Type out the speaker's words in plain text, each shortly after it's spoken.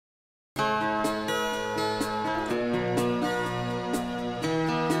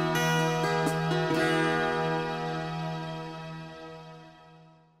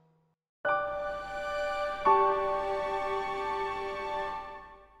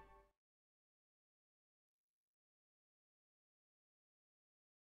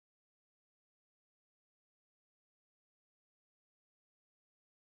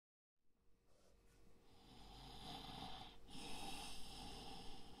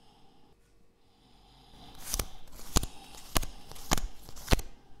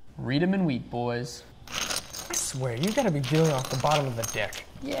Read 'em and weep, boys. I swear, you gotta be dealing off the bottom of the deck.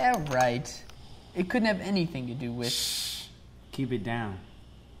 Yeah, right. It couldn't have anything to do with... Shh. Keep it down.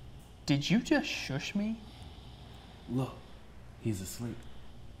 Did you just shush me? Look, he's asleep.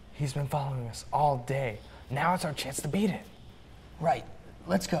 He's been following us all day. Now it's our chance to beat it. Right.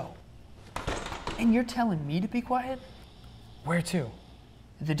 Let's go. And you're telling me to be quiet? Where to?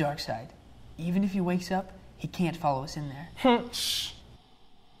 The dark side. Even if he wakes up, he can't follow us in there. Shh.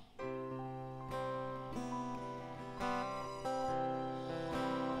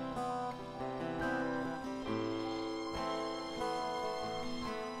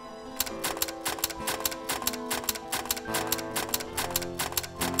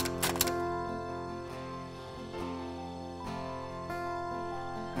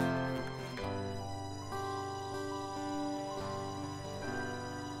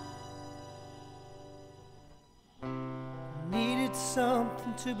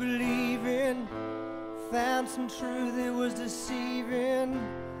 Something to believe in, found some truth that was deceiving.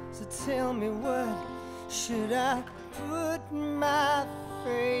 So tell me, what should I put my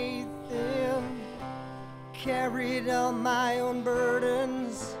faith in? Carried all my own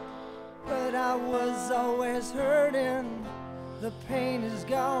burdens, but I was always hurting. The pain is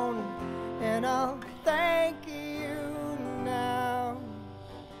gone, and I'll thank you now.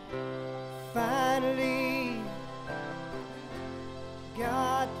 Finally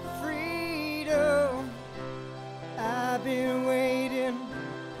got freedom. I've been waiting.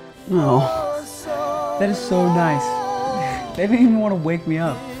 Oh, that is so nice. They didn't even want to wake me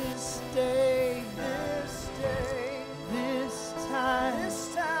up. This time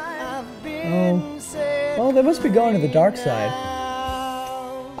I've been set Well, they must be going to the dark side.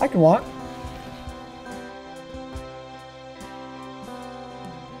 I can walk.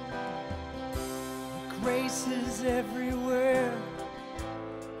 Grace is everywhere,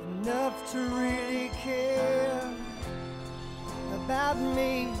 enough to really care about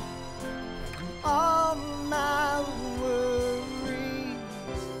me and all my worries.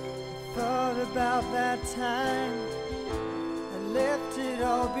 Thought about that time I left it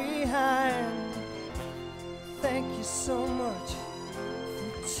all behind. Thank you so much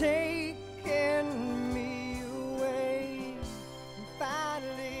for taking me away. And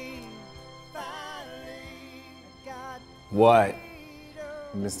finally I got What?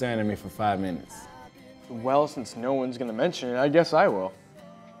 You've been staring at me for 5 minutes. Well, since no one's gonna mention it, I guess I will.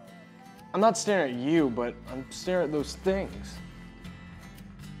 I'm not staring at you, but I'm staring at those things.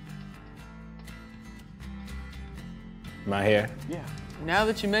 My hair Yeah. Now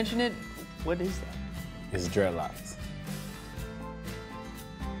that you mention it, what is that? is dreadlocks.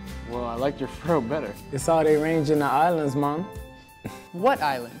 Well, I like your fro better. It's how they range in the islands, Mom. What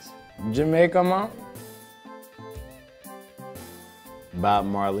islands? Jamaica, Mom. Bob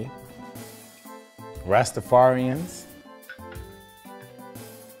Marley. Rastafarians.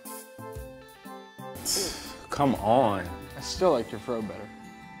 Come on. I still like your fro better.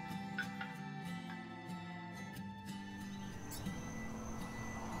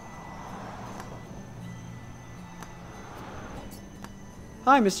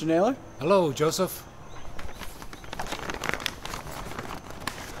 Hi, Mr. Naylor. Hello, Joseph.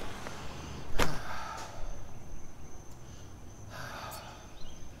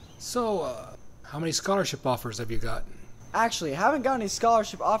 So, how many scholarship offers have you gotten? Actually, I haven't got any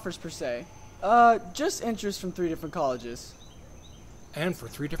scholarship offers per se. Just interest from 3 different colleges. And for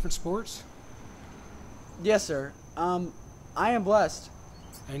 3 different sports? Yes, sir. I am blessed.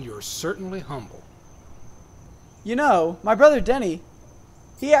 And you're certainly humble. You know, my brother Denny,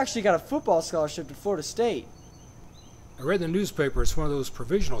 he actually got a football scholarship to Florida State. I read in the newspaper it's one of those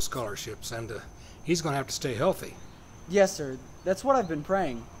provisional scholarships, and he's going to have to stay healthy. Yes, sir. That's what I've been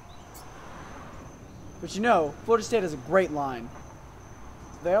praying. But you know, Florida State has a great line.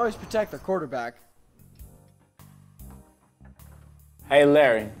 They always protect their quarterback. Hey,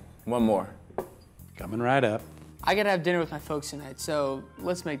 Larry, one more. Coming right up. I gotta have dinner with my folks tonight, so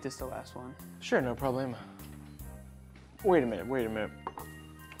let's make this the last one. Sure, no problem. Wait a minute.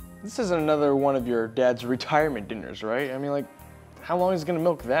 This isn't another one of your dad's retirement dinners, right? I mean, like, how long is he gonna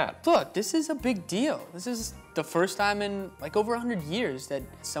milk that? Look, this is a big deal. This is the first time in like over 100 years that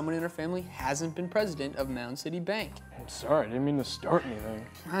someone in our family hasn't been president of Mound City Bank. I'm sorry, I didn't mean to start anything.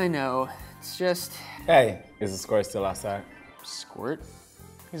 I know, it's just... Hey, is the squirt still outside? Squirt?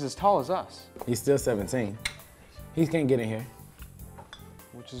 He's as tall as us. He's still 17. He can't get in here.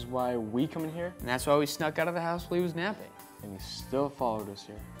 Which is why we come in here, And that's why we snuck out of the house while he was napping. and he still followed us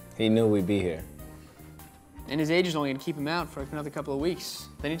here. He knew we'd be here. And his age is only gonna keep him out for another couple of weeks.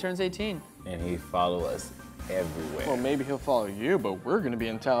 Then he turns 18. And he follow us everywhere. Well, maybe he'll follow you, but we're gonna be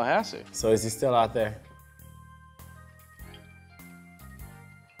in Tallahassee. So is he still out there?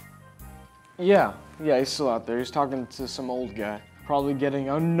 Yeah, he's still out there. He's talking to some old guy. Probably getting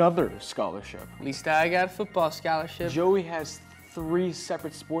another scholarship. At least I got a football scholarship. Joey has 3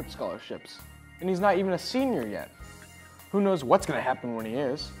 separate sports scholarships, and he's not even a senior yet. Who knows what's gonna happen when he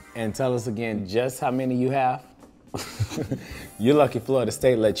is? And tell us again just how many you have. You're lucky Florida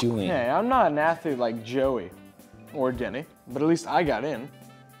State let you in. Hey, I'm not an athlete like Joey or Denny, but at least I got in.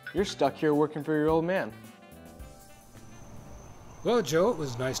 You're stuck here working for your old man. Well, Joe, it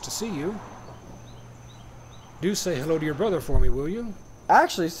was nice to see you. Do say hello to your brother for me, will you?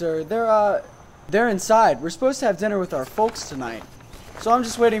 Actually, sir, they're inside. We're supposed to have dinner with our folks tonight. So I'm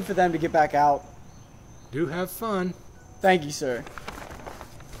just waiting for them to get back out. Do have fun. Thank you, sir.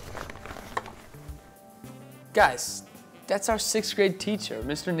 Guys, that's our 6th grade teacher,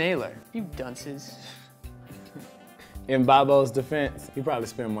 Mr. Naylor. You dunces. In Bobo's defense, he probably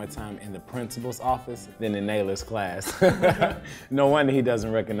spent more time in the principal's office than in Naylor's class. No wonder he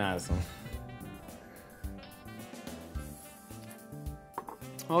doesn't recognize him.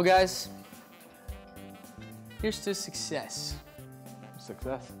 Well, guys, here's to success.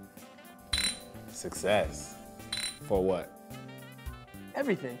 Success. Success. For what?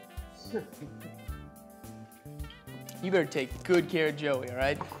 Everything. You better take good care of Joey, all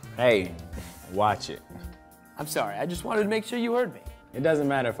right? Hey, watch it. I'm sorry, I just wanted to make sure you heard me. It doesn't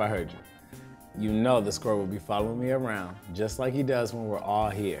matter if I heard you. You know the squirrel will be following me around, just like he does when we're all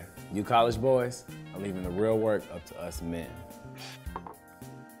here. You college boys are leaving the real work up to us men.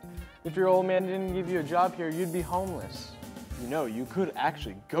 If your old man didn't give you a job here, you'd be homeless. You know, you could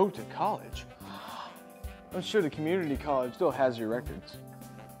actually go to college. I'm sure the community college still has your records.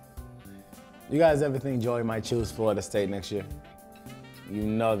 You guys ever think Joey might choose Florida State next year? You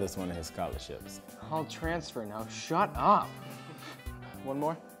know that's one of his scholarships. I'll transfer now. Shut up. One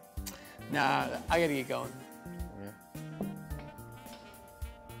more? Nah, I gotta get going. Yeah.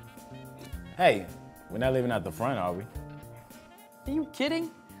 Hey, we're not leaving out the front, are we? Are you kidding?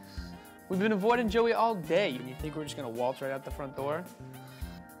 We've been avoiding Joey all day, and you think we're just gonna waltz right out the front door?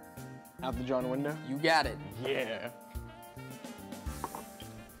 Out the John window? You got it. Yeah.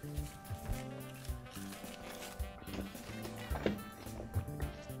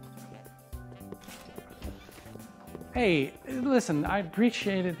 Hey, listen, I'd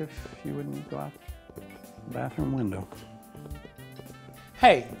appreciate it if you wouldn't go out the bathroom window.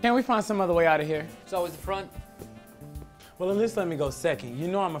 Hey, can't we find some other way out of here? It's always the front. Well, at least let me go second. You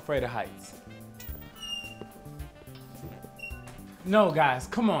know I'm afraid of heights. No, guys,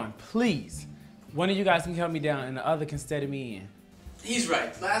 come on, please. One of you guys can help me down and the other can steady me in. He's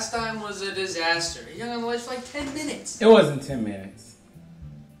right. Last time was a disaster. He hung on the ledge for like 10 minutes. It wasn't 10 minutes.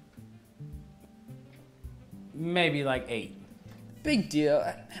 Maybe like 8. Big deal.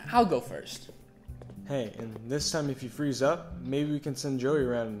 I'll go first. Hey, and this time if you freeze up, maybe we can send Joey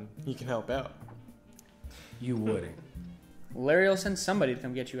around and he can help out. You wouldn't. Larry will send somebody to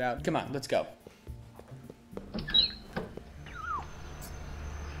come get you out. Come on, let's go.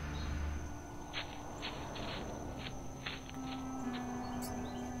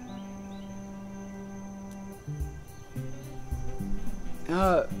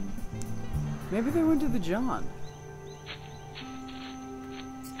 Maybe they went to the John.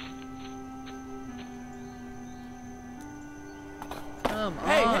 Come on.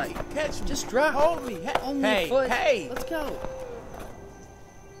 Hey, catch me. Just drop. Hold me. Only a foot. Let's go.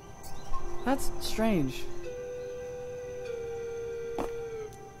 That's strange.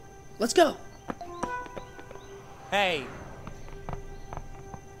 Let's go. Hey.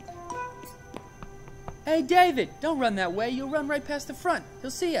 Hey, David, don't run that way. You'll run right past the front.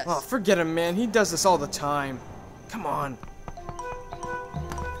 He'll see us. Oh, forget him, man. He does this all the time. Come on.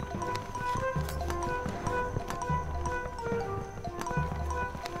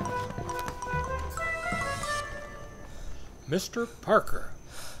 Mr. Parker.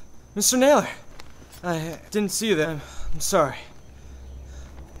 Mr. Naylor, I didn't see you then. I'm sorry.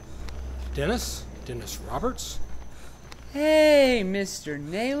 Dennis Roberts? Hey, Mr.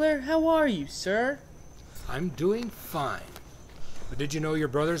 Naylor. How are you, sir? I'm doing fine. But did you know your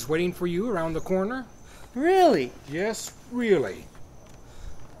brother's waiting for you around the corner? Really? Yes, really.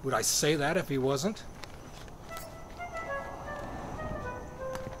 Would I say that if he wasn't?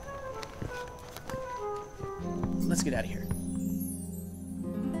 Let's get out of here.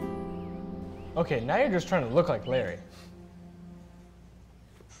 Okay, now you're just trying to look like Larry.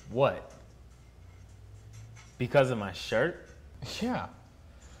 What? Because of my shirt? Yeah.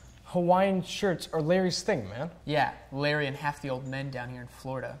 Hawaiian shirts are Larry's thing, man. Yeah, Larry and half the old men down here in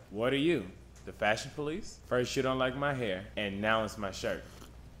Florida. What are you? The fashion police? First you don't like my hair, and now it's my shirt.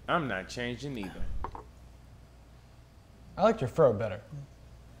 I'm not changing either. I like your fro better.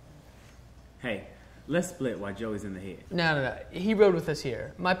 Hey, let's split while Joey's in the head. No. He rode with us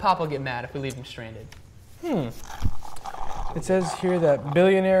here. My pop will get mad if we leave him stranded. It says here that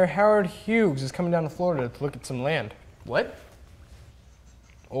billionaire Howard Hughes is coming down to Florida to look at some land. What?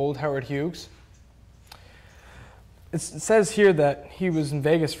 Old Howard Hughes. It says here that he was in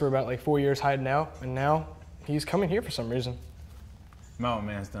Vegas for about like 4 years hiding out, and now he's coming here for some reason. My old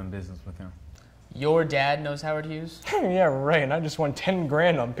man's done business with him. Your dad knows Howard Hughes? Yeah, right, and I just won 10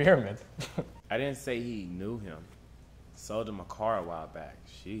 grand on Pyramid. I didn't say he knew him. Sold him a car a while back.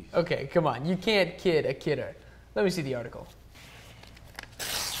 Sheesh. Okay, come on. You can't kid a kidder. Let me see the article.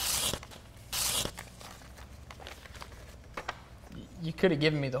 You could have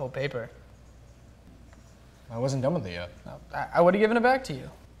given me the whole paper. I wasn't done with it yet. I would have given it back to you.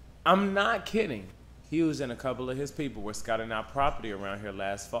 I'm not kidding. Hughes and a couple of his people were scouting out property around here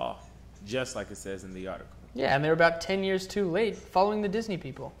last fall, just like it says in the article. Yeah, and they were about 10 years too late, following the Disney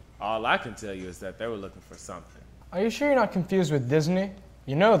people. All I can tell you is that they were looking for something. Are you sure you're not confused with Disney?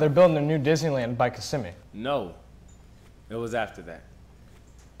 You know they're building their new Disneyland by Kissimmee. No, it was after that.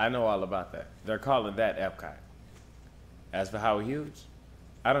 I know all about that. They're calling that Epcot. As for Howard Hughes,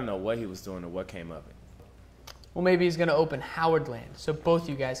 I don't know what he was doing or what came of it. Well, maybe he's going to open Howard Land, so both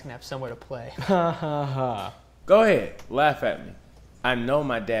you guys can have somewhere to play. Ha ha ha. Go ahead, laugh at me. I know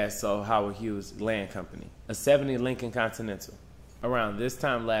my dad sold Howard Hughes Land Company, a 70 Lincoln Continental, around this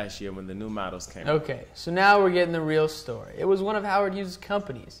time last year when the new models came out. Okay, so now we're getting the real story. It was one of Howard Hughes'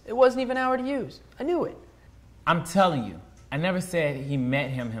 companies. It wasn't even Howard Hughes. I knew it. I'm telling you, I never said he met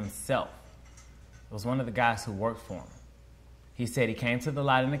him himself. It was one of the guys who worked for him. He said he came to the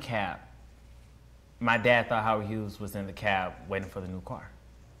lot in a cab. My dad thought Howard Hughes was in the cab waiting for the new car.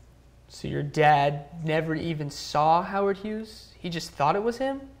 So your dad never even saw Howard Hughes? He just thought it was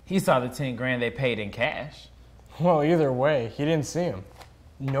him? He saw the 10 grand they paid in cash. Well, either way, he didn't see him.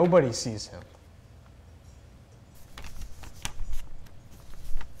 Nobody sees him.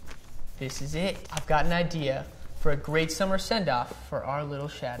 This is it. I've got an idea for a great summer send-off for our little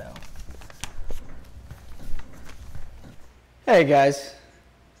shadow. Hey guys,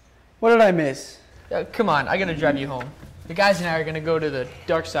 what did I miss? Come on, I gotta drive you home. The guys and I are gonna go to the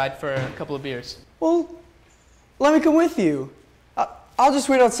dark side for a couple of beers. Well, let me come with you. I'll just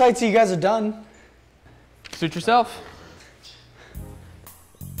wait outside till you guys are done. Suit yourself.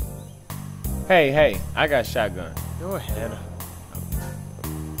 Hey, I got shotgun. Go ahead.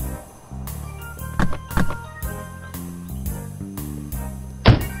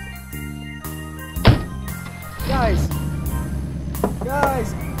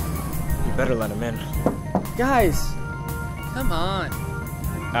 Guys! You better let him in. Guys! Come on.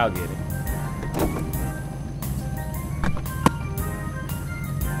 I'll get it.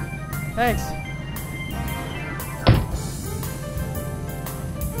 Thanks.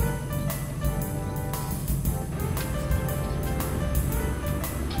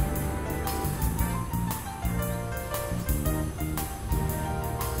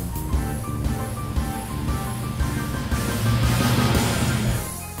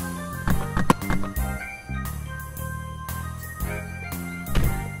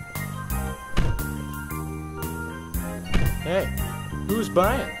 Hey, who's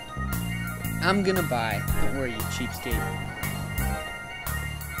buying? I'm gonna buy. Don't worry, you cheapskate.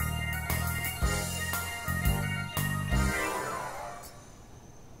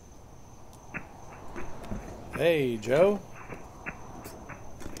 Hey, Joe.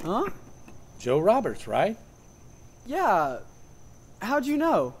 Huh? Joe Roberts, right? Yeah. How'd you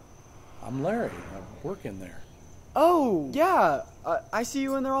know? I'm Larry. I work in there. Oh, yeah. I see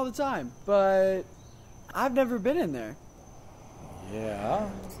you in there all the time, but I've never been in there. Yeah,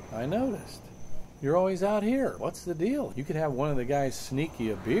 I noticed. You're always out here. What's the deal? You could have one of the guys sneak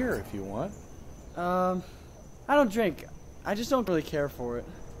you a beer if you want. I don't drink. I just don't really care for it.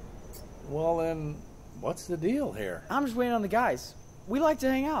 Well, then, what's the deal here? I'm just waiting on the guys. We like to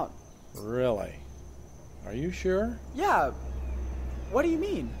hang out. Really? Are you sure? Yeah. What do you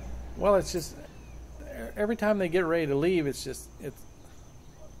mean? Well, it's just, every time they get ready to leave, it's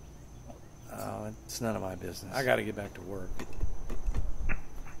none of my business. I gotta get back to work.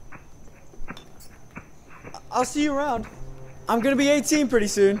 I'll see you around. I'm gonna be 18 pretty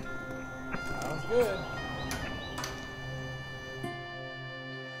soon. Sounds good.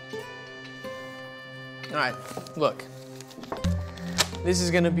 All right, look. This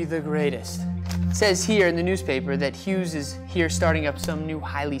is gonna be the greatest. It says here in the newspaper that Hughes is here starting up some new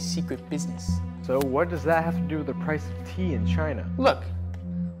highly secret business. So what does that have to do with the price of tea in China? Look,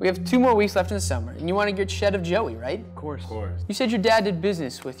 we have 2 more weeks left in the summer, and you want to get shed of Joey, right? Of course. You said your dad did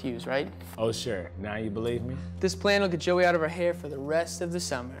business with Hughes, right? Oh, sure. Now you believe me? This plan will get Joey out of her hair for the rest of the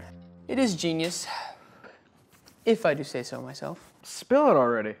summer. It is genius, if I do say so myself. Spill it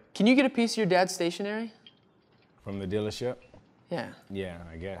already. Can you get a piece of your dad's stationery? From the dealership? Yeah. Yeah,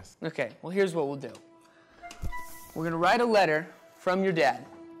 I guess. Okay, well, here's what we'll do. We're gonna write a letter from your dad,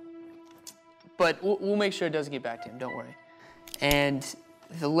 but we'll make sure it doesn't get back to him, don't worry. And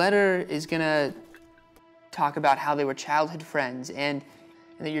the letter is gonna talk about how they were childhood friends and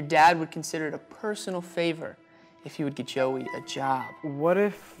that your dad would consider it a personal favor if he would get Joey a job. What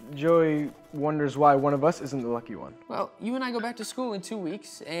if Joey wonders why one of us isn't the lucky one? Well, you and I go back to school in 2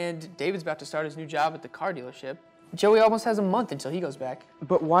 weeks, and David's about to start his new job at the car dealership. Joey almost has a month until he goes back.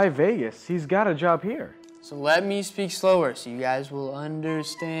 But why Vegas? He's got a job here. So let me speak slower so you guys will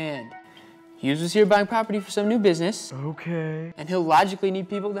understand. Hughes was here buying property for some new business. Okay. And he'll logically need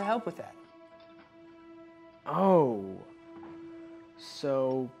people to help with that. Oh.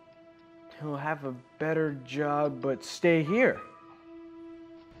 So he'll have a better job but stay here.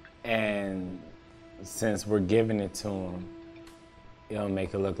 And since we're giving it to him, it'll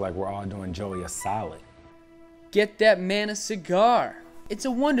make it look like we're all doing Joey a solid. Get that man a cigar. It's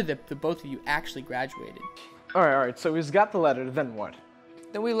a wonder that the both of you actually graduated. All right, so he's got the letter, then what?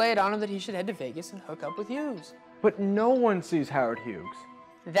 Then we lay it on him that he should head to Vegas and hook up with Hughes. But no one sees Howard Hughes.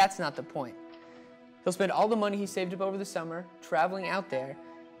 That's not the point. He'll spend all the money he saved up over the summer traveling out there,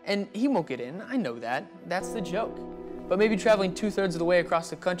 and he won't get in, I know that. That's the joke. But maybe traveling 2/3 of the way across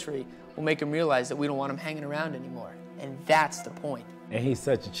the country will make him realize that we don't want him hanging around anymore. And that's the point. And he's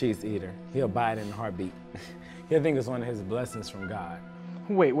such a cheese eater. He'll buy it in a heartbeat. He'll think it's one of his blessings from God.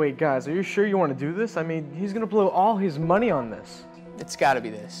 Wait, guys, are you sure you want to do this? I mean, he's gonna blow all his money on this. It's gotta be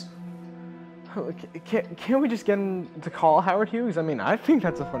this. Can't we just get him to call Howard Hughes? I mean, I think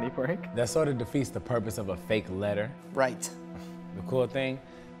that's a funny prank. That sort of defeats the purpose of a fake letter. Right. The cool thing,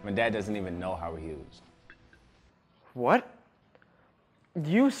 my dad doesn't even know Howard Hughes. What?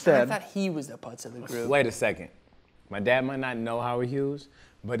 You said... I thought he was the putz of the group. Wait a second. My dad might not know Howard Hughes,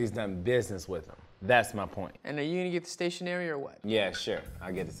 but he's done business with him. That's my point. And are you gonna get the stationery or what? Yeah, sure.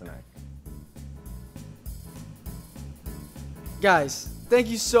 I'll get it tonight. Guys, thank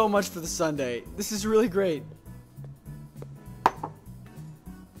you so much for the sundae. This is really great.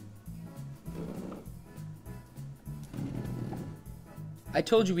 I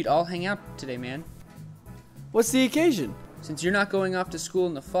told you we'd all hang out today, man. What's the occasion? Since you're not going off to school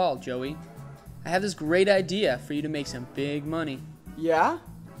in the fall, Joey, I have this great idea for you to make some big money. Yeah?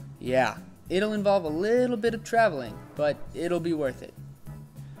 Yeah. It'll involve a little bit of traveling, but it'll be worth it.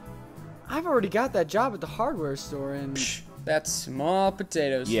 I've already got that job at the hardware store and... Psh, that's small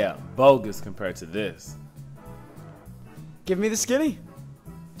potatoes. Yeah, bogus compared to this. Give me the skinny.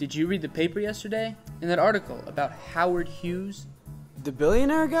 Did you read the paper yesterday? In that article about Howard Hughes? The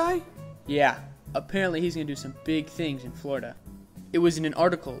billionaire guy? Yeah. Apparently he's gonna do some big things in Florida. It was in an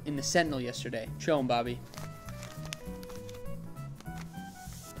article in the Sentinel yesterday. Show him, Bobby.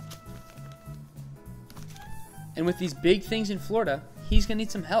 And with these big things in Florida, he's gonna need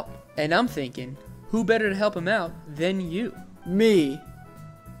some help. And I'm thinking, who better to help him out than you? Me?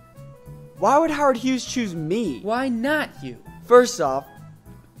 Why would Howard Hughes choose me? Why not you? First off,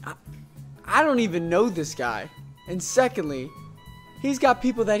 I don't even know this guy. And secondly, he's got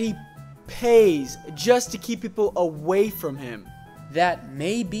people that he pays just to keep people away from him. That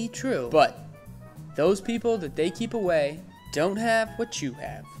may be true, but those people that they keep away don't have what you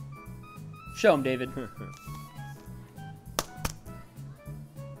have. Show him, David.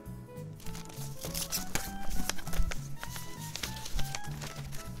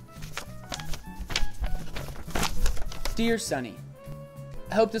 Dear Sonny,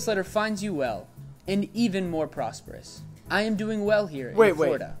 I hope this letter finds you well and even more prosperous. I am doing well here in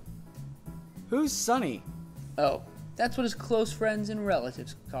Florida. Who's Sonny? Oh, that's what his close friends and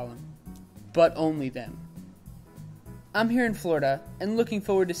relatives call him. But only them. I'm here in Florida and looking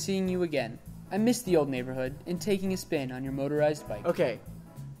forward to seeing you again. I miss the old neighborhood and taking a spin on your motorized bike. Okay.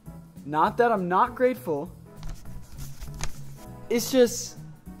 Not that I'm not grateful. It's just,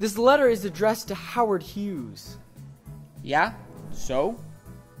 this letter is addressed to Howard Hughes. Yeah? So?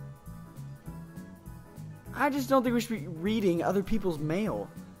 I just don't think we should be reading other people's mail.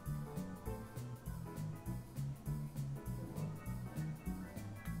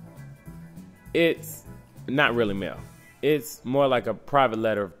 It's not really mail. It's more like a private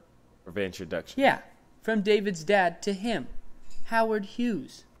letter of introduction. Yeah, from David's dad to him, Howard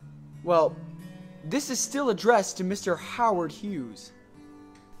Hughes. Well, This is still addressed to Mr. Howard Hughes.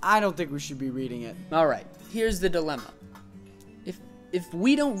 I don't think we should be reading it. All right, here's the dilemma. If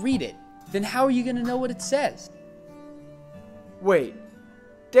we don't read it, then how are you going to know what it says? Wait,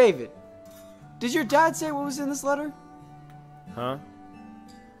 David, did your dad say what was in this letter? Huh?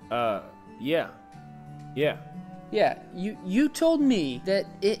 Yeah. Yeah. Yeah, you told me that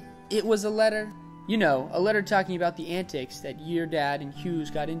it was a letter. You know, a letter talking about the antics that your dad and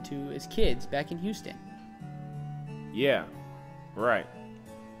Hughes got into as kids back in Houston. Yeah, right.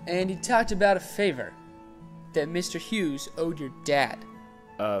 And he talked about a favor that Mr. Hughes owed your dad.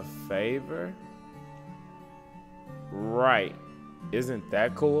 A favor? Right. Isn't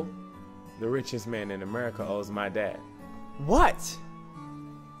that cool? The richest man in America owes my dad. What?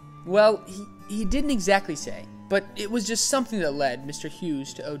 Well, he didn't exactly say, but it was just something that led Mr.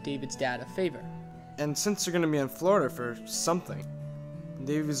 Hughes to owe David's dad a favor. And since they're gonna be in Florida for something,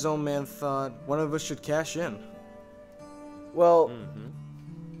 David's old man thought one of us should cash in. Well,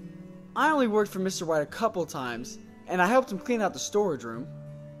 I only worked for Mr. White a couple times, and I helped him clean out the storage room.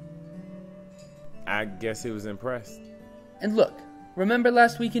 I guess he was impressed. And look, remember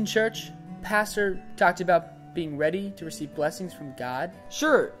last week in church, Pastor talked about being ready to receive blessings from God?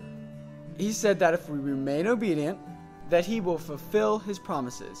 Sure. He said that if we remain obedient, that he will fulfill his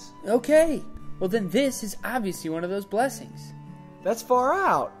promises. Okay. Well, then this is obviously one of those blessings. That's far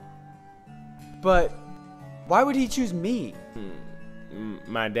out. But why would he choose me?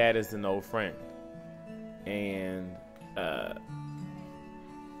 My dad is an old friend. And,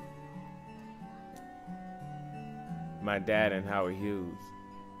 my dad and Howard Hughes,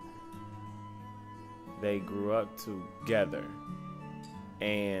 they grew up together.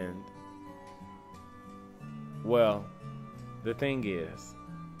 And, well, the thing is,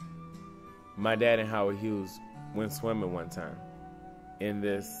 my dad and Howard Hughes went swimming one time in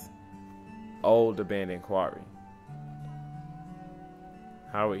this old abandoned quarry.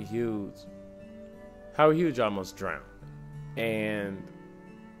 Howard Hughes almost drowned, and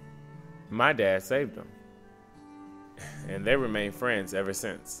my dad saved him, and they remained friends ever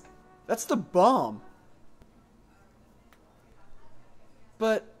since. That's the bomb.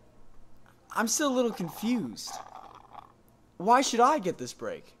 But I'm still a little confused. Why should I get this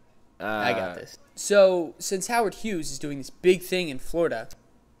break? I got this. So, since Howard Hughes is doing this big thing in Florida,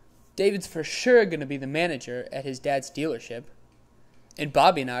 David's for sure going to be the manager at his dad's dealership. And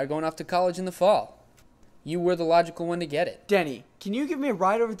Bobby and I are going off to college in the fall. You were the logical one to get it. Denny, can you give me a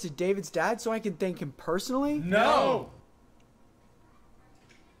ride over to David's dad so I can thank him personally? No!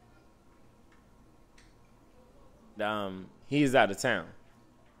 He's out of town.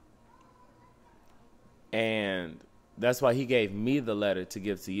 And that's why he gave me the letter to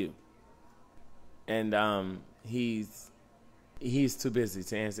give to you. And he's too busy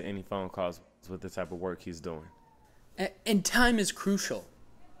to answer any phone calls with the type of work he's doing. And time is crucial.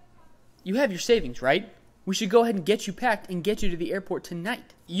 You have your savings, right? We should go ahead and get you packed and get you to the airport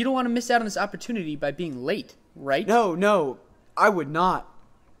tonight. You don't want to miss out on this opportunity by being late, right? No, I would not.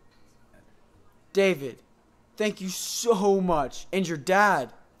 David, thank you so much. And your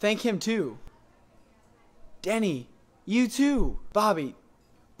dad, thank him too. Denny, you too. Bobby,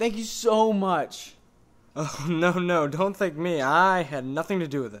 thank you so much. Oh, no, don't thank me. I had nothing to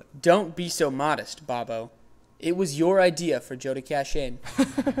do with it. Don't be so modest, Bobo. It was your idea for Joe to cash in.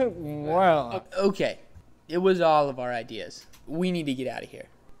 Well. Okay, it was all of our ideas. We need to get out of here.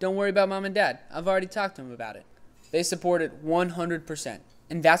 Don't worry about Mom and Dad. I've already talked to them about it. They support it 100%.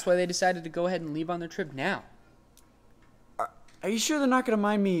 And that's why they decided to go ahead and leave on their trip now. Are you sure they're not going to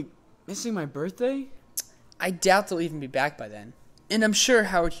mind me missing my birthday? I doubt they'll even be back by then. And I'm sure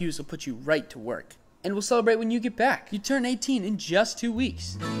Howard Hughes will put you right to work. And we'll celebrate when you get back. You turn 18 in just 2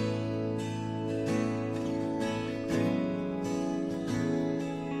 weeks.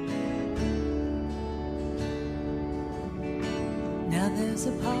 Now there's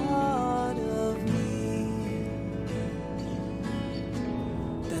a part of me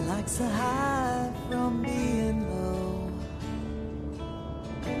that likes to hide from being low.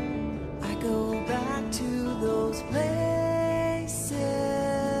 I go back to those places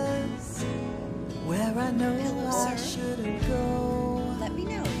where I know I shouldn't go. Let me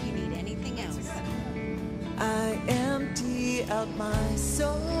know if you need anything else. I empty out my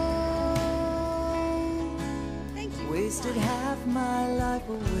soul. Wasted half my life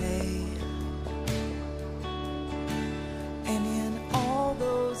away, and in all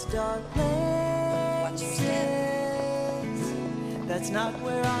those dark places, that's not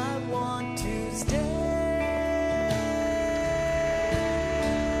where I want to stay.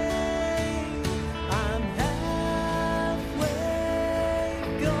 I'm halfway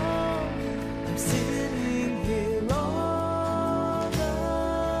gone. I'm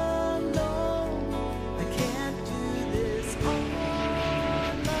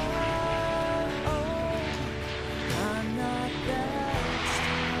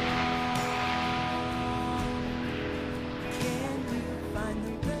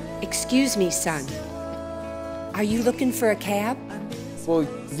Excuse me, son. Are you looking for a cab? Well,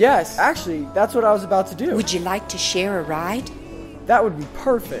 yes. Actually, that's what I was about to do. Would you like to share a ride? That would be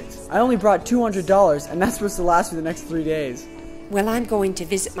perfect. I only brought $200, and that's supposed to last me the next 3 days. Well, I'm going to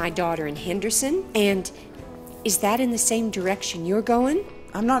visit my daughter in Henderson, and is that in the same direction you're going?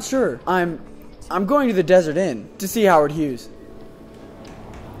 I'm not sure. I'm going to the Desert Inn to see Howard Hughes.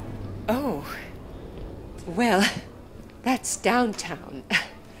 Oh. Well, that's downtown.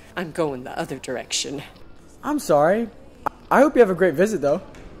 I'm going the other direction. I'm sorry. I hope you have a great visit, though.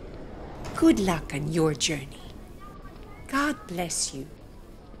 Good luck on your journey. God bless you.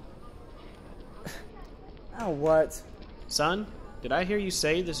 Oh, what? Son, did I hear you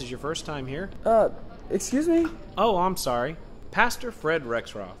say this is your first time here? Excuse me? Oh, I'm sorry. Pastor Fred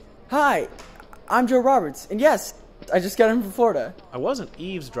Rexroth. Hi, I'm Joe Roberts, and yes, I just got in from Florida. I wasn't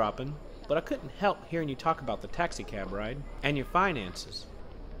eavesdropping, but I couldn't help hearing you talk about the taxicab ride and your finances.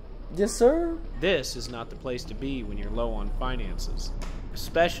 Yes, sir? This is not the place to be when you're low on finances,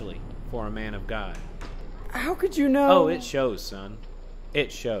 especially for a man of God. How could you know? Oh, it shows, son.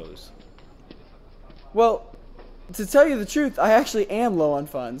 It shows. Well, to tell you the truth, I actually am low on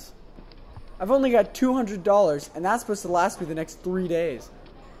funds. I've only got $200, and that's supposed to last me the next 3 days.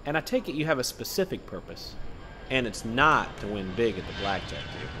 And I take it you have a specific purpose, and it's not to win big at the blackjack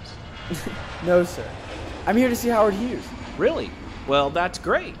tables. No, sir. I'm here to see Howard Hughes. Really? Well, that's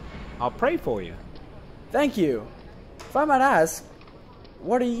great. I'll pray for you. Thank you. If I might ask,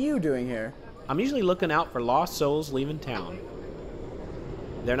 what are you doing here? I'm usually looking out for lost souls leaving town.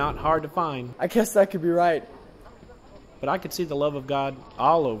 They're not hard to find. I guess that could be right. But I could see the love of God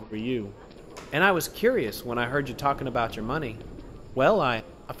all over you. And I was curious when I heard you talking about your money. Well, I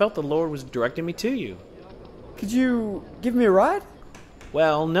felt the Lord was directing me to you. Could you give me a ride?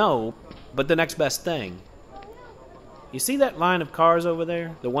 Well, no, but the next best thing. You see that line of cars over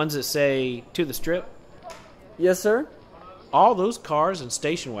there? The ones that say, to the strip? Yes, sir. All those cars and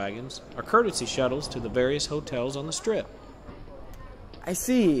station wagons are courtesy shuttles to the various hotels on the strip. I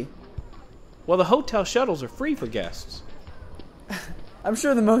see. Well, the hotel shuttles are free for guests. I'm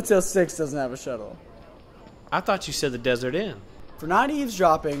sure the Motel 6 doesn't have a shuttle. I thought you said the Desert Inn. For not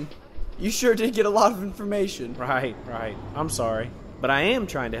eavesdropping, you sure did get a lot of information. Right. I'm sorry. But I am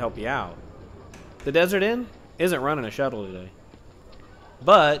trying to help you out. The Desert Inn isn't running a shuttle today.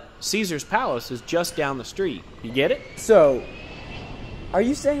 But Caesar's Palace is just down the street. You get it? So, are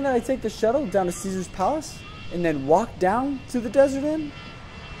you saying that I take the shuttle down to Caesar's Palace and then walk down to the Desert Inn?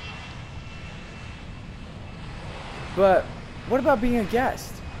 But what about being a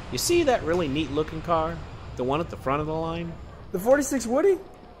guest? You see that really neat looking car? The one at the front of the line? The 46 Woody?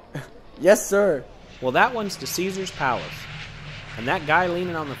 Yes, sir. Well, that one's to Caesar's Palace. And that guy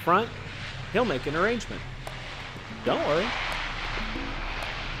leaning on the front, he'll make an arrangement. Don't worry.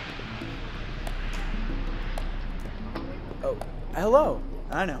 Oh, hello.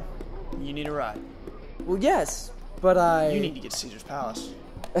 I know. You need a ride. Well, yes, but You need to get to Caesar's Palace.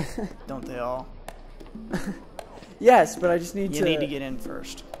 Don't they all? Yes, but I just need You need to get in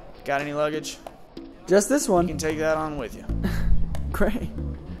first. Got any luggage? Just this one. You can take that on with you. Great.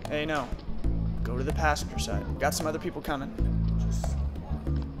 Hey, no. Go to the passenger side. Got some other people coming.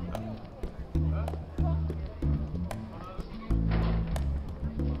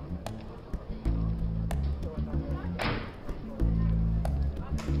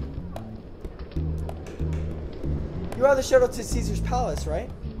 You are the shuttle to Caesar's Palace, right?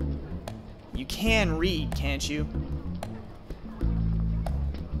 You can read, can't you?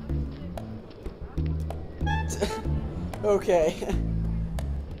 Okay.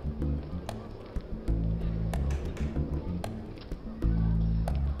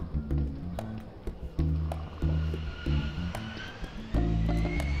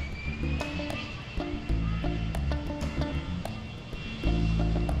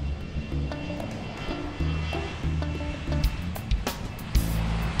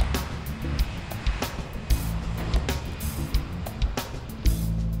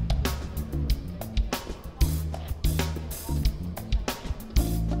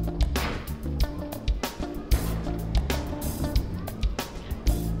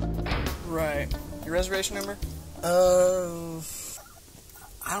 Right. Your reservation number? I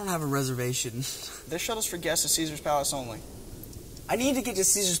don't have a reservation. This shuttle's for guests at Caesar's Palace only. I need to get to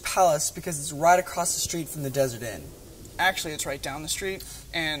Caesar's Palace because it's right across the street from the Desert Inn. Actually, it's right down the street,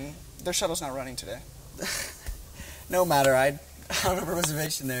 and their shuttle's not running today. No matter, I don't have a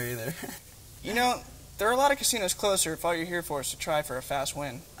reservation there either. You know, there are a lot of casinos closer if all you're here for is to try for a fast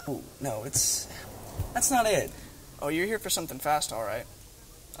win. Oh, no, that's not it. Oh, you're here for something fast, all right.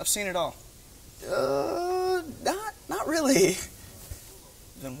 I've seen it all. Not really.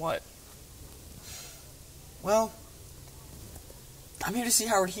 Then what? Well, I'm here to see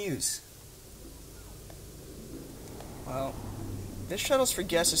Howard Hughes. Well, this shuttle's for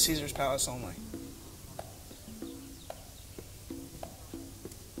guests of Caesar's Palace only.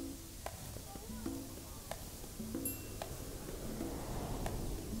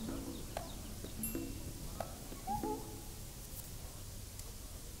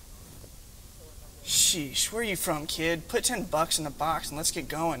 Sheesh, where are you from, kid? Put $10 in the box and let's get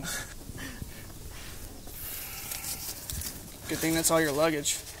going. Good thing that's all your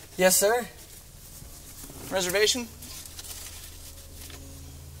luggage. Yes, sir. Reservation?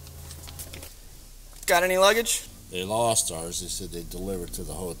 Got any luggage? They lost ours. They said they'd deliver it to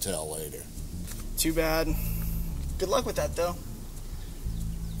the hotel later. Too bad. Good luck with that, though.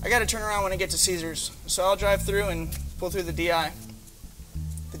 I gotta turn around when I get to Caesar's, so I'll drive through and pull through the DI.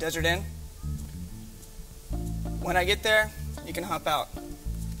 The Desert Inn. When I get there, you can hop out.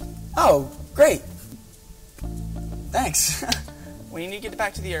 Oh, great. Thanks. When you need to get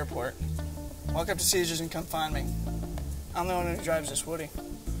back to the airport, walk up to Caesar's and come find me. I'm the one who drives this Woody.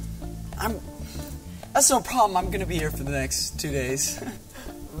 That's no problem. I'm gonna be here for the next 2 days.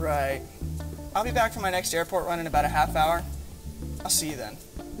 Right. I'll be back from my next airport run in about a half hour. I'll see you then.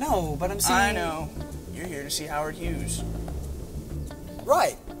 No, but I'm seeing... I know. You're here to see Howard Hughes.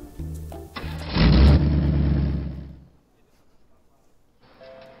 Right.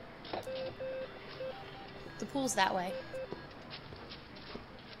 The pool's that way.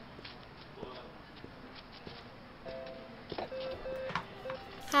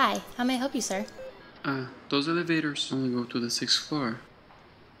 Hi, how may I help you, sir? Those elevators only go to the 6th floor.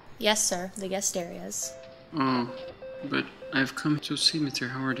 Yes, sir, the guest areas. Oh, but I've come to see Mr.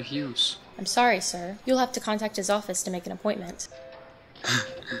 Howard Hughes. I'm sorry, sir. You'll have to contact his office to make an appointment.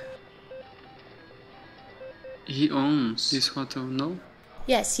 He owns this hotel, no?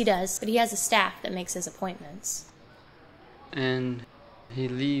 Yes, he does, but he has a staff that makes his appointments. And he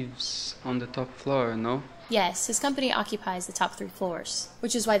lives on the top floor, no? Yes, his company occupies the top 3 floors,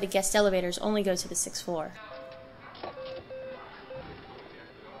 which is why the guest elevators only go to the 6th floor.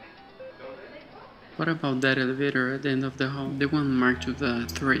 What about that elevator at the end of the hall? The one marked with the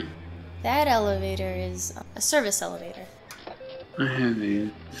 3. That elevator is a service elevator. I have a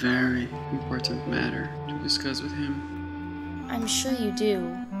very important matter to discuss with him. I'm sure you do,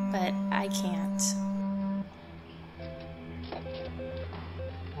 but I can't.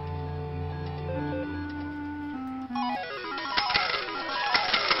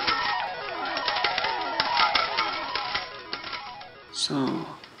 So,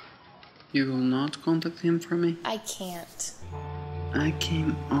 you will not contact him for me? I can't. I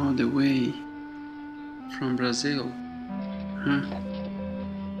came all the way from Brazil,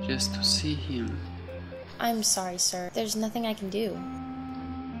 just to see him. I'm sorry, sir. There's nothing I can do.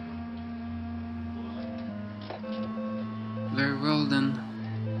 Very well then.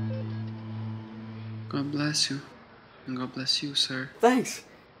 God bless you. And God bless you, sir. Thanks.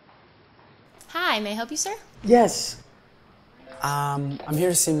 Hi, may I help you, sir? Yes. I'm here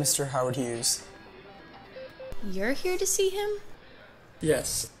to see Mr. Howard Hughes. You're here to see him?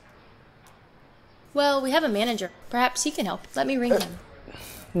 Yes. Well, we have a manager. Perhaps he can help. Let me ring him.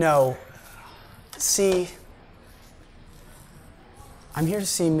 No. See, I'm here to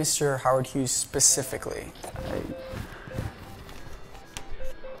see Mr. Howard Hughes specifically.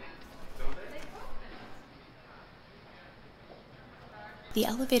 The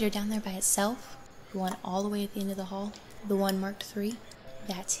elevator down there by itself, the one all the way at the end of the hall, the one marked 3,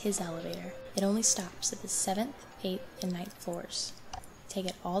 that's his elevator. It only stops at the 7th, 8th, and 9th floors. Take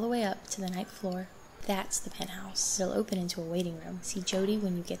it all the way up to the 9th floor. That's the penthouse. It'll open into a waiting room. See Jodi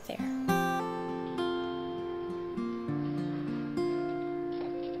when you get there.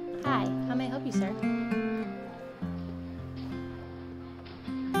 Hi, how may I help you, sir?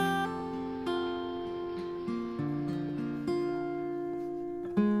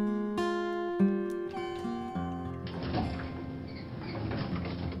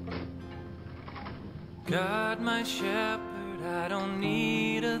 God, my shepherd, I don't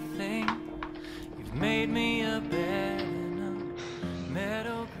need a thing. You've made me a bed in a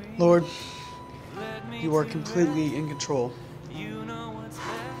meadow green. Lord, you are completely in control.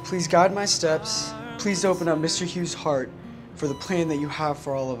 Please guide my steps. Please open up Mr. Hughes' heart for the plan that you have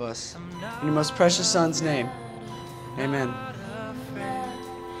for all of us. In your most precious Son's name, amen.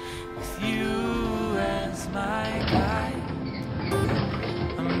 With you as my guide,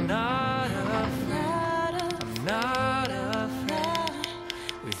 I'm not afraid. I'm not afraid.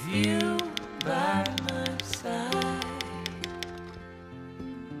 With you by my side.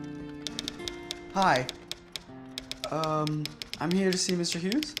 Hi. I'm here to see Mr.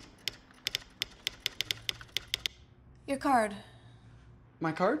 Hughes. Your card.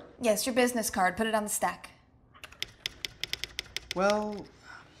 My card? Yes, your business card. Put it on the stack. Well,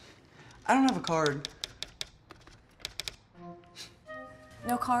 I don't have a card.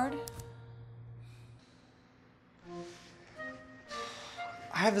 No card?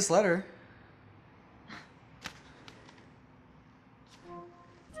 I have this letter.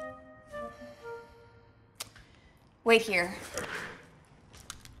 Wait here.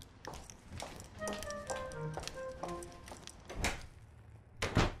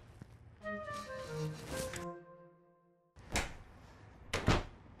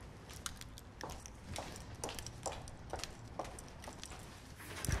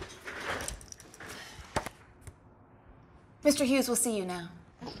 Mr. Hughes will see you now.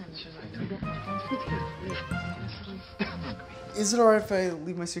 Is it alright if I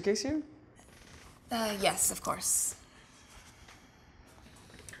leave my suitcase here? Yes, of course.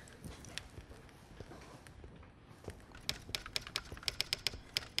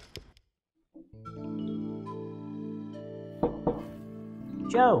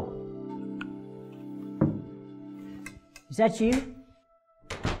 Joe, is that you?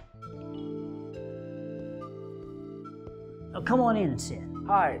 Oh, come on in and sit.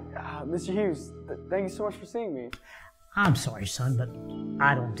 Hi, Mr. Hughes. Thank you so much for seeing me. I'm sorry, son, but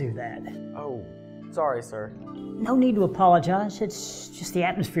I don't do that. Oh, sorry, sir. No need to apologize. It's just the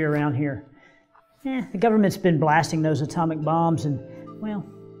atmosphere around here. The government's been blasting those atomic bombs, and, well,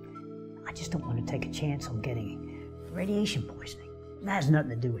 I just don't want to take a chance on getting radiation poisoning. That has nothing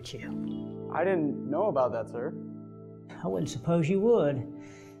to do with you. I didn't know about that, sir. I wouldn't suppose you would.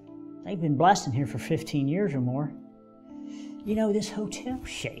 They've been blasting here for 15 years or more. You know, this hotel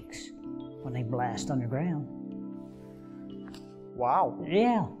shakes when they blast underground. Wow.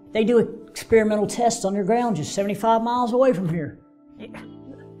 Yeah, they do experimental tests underground just 75 miles away from here.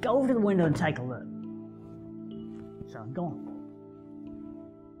 Go over to the window and take a look. So, go on.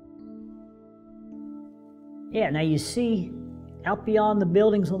 Yeah, now you see out beyond the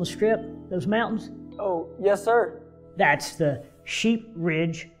buildings on the strip, those mountains? Oh, yes, sir. That's the Sheep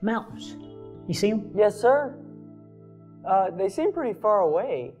Ridge Mountains. You see them? Yes, sir. They seem pretty far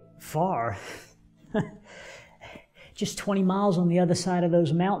away. Far? Just 20 miles on the other side of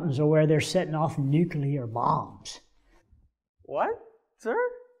those mountains are where they're setting off nuclear bombs. What, sir?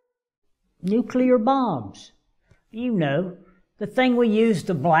 Nuclear bombs. You know, the thing we used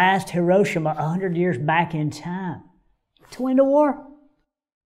to blast Hiroshima 100 years back in time. To end a war.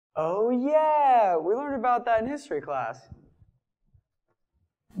 Oh, yeah. We learned about that in history class.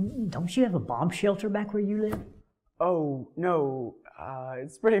 Don't you have a bomb shelter back where you live? Oh, no.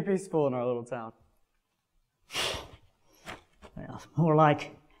 It's pretty peaceful in our little town. Well, more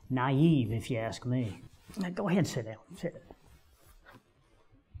like naive, if you ask me. Now, go ahead and sit down. Sit.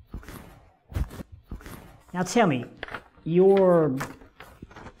 Now tell me, you're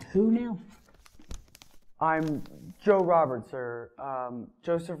who now? I'm Joe Roberts, sir.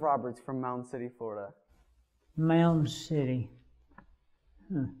 Joseph Roberts from Mound City, Florida. Mound City.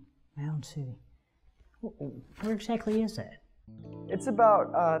 Mound City. Where exactly is that? It's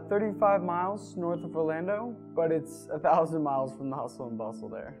about 35 miles north of Orlando, but it's 1,000 miles from the hustle and bustle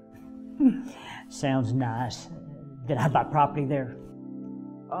there. Sounds nice. Did I buy property there?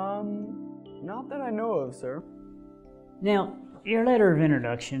 Not that I know of, sir. Now, your letter of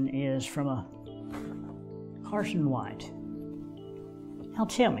introduction is from a Carson White. Now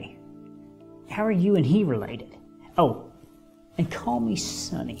tell me, how are you and he related? Oh, and call me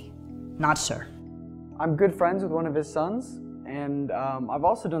Sonny, not sir. I'm good friends with one of his sons, and I've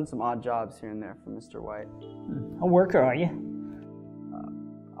also done some odd jobs here and there for Mr. White. A worker, are you?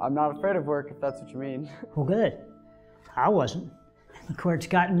 I'm not afraid of work, if that's what you mean. Well, good. I wasn't. Look where it's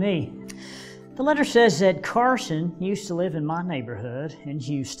gotten me. The letter says that Carson used to live in my neighborhood in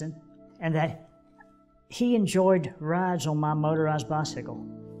Houston, and that he enjoyed rides on my motorized bicycle.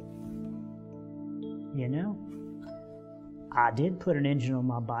 You know, I did put an engine on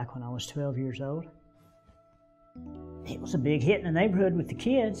my bike when I was 12 years old. It was a big hit in the neighborhood with the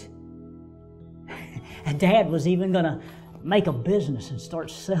kids. And Dad was even going to make a business and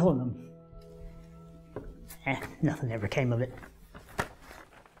start selling them. Nothing ever came of it.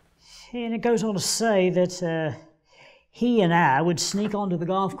 And it goes on to say that he and I would sneak onto the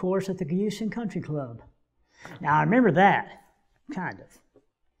golf course at the Houston Country Club. Now, I remember that, kind of.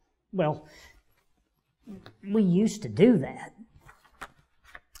 Well, we used to do that.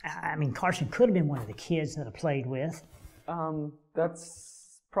 I mean, Carson could have been one of the kids that I played with.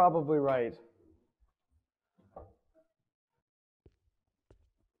 That's probably right.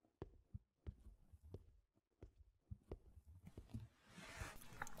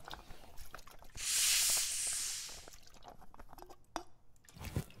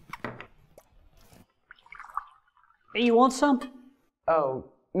 You want some? Oh,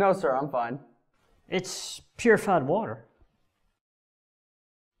 no, sir, I'm fine. It's purified water.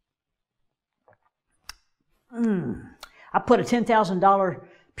 I put a $10,000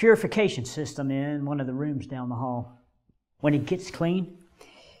 purification system in one of the rooms down the hall. When it gets clean,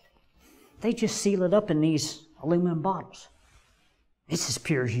 they just seal it up in these aluminum bottles. It's as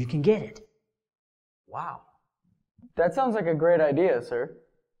pure as you can get it. Wow. That sounds like a great idea, sir.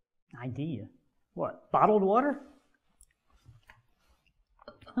 Idea? What, bottled water?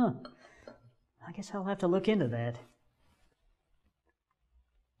 Huh. I guess I'll have to look into that.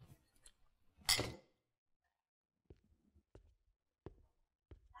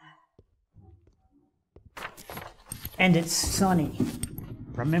 And it's sunny,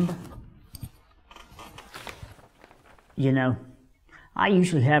 remember? You know, I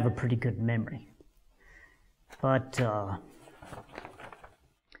usually have a pretty good memory. But,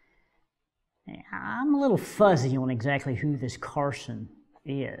 I'm a little fuzzy on exactly who this Carson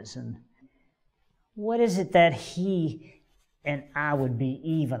is, and what is it that he and I would be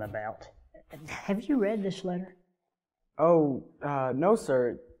even about? Have you read this letter? Oh, no,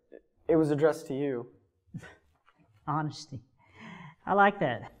 sir. It was addressed to you. Honesty. I like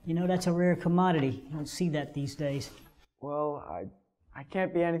that. You know, that's a rare commodity. You don't see that these days. Well, I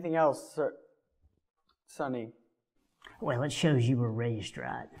can't be anything else, sir. Sonny. Well, it shows you were raised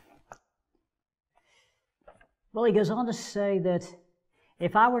right. Well, he goes on to say that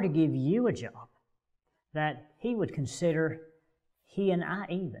if I were to give you a job, that he would consider he and I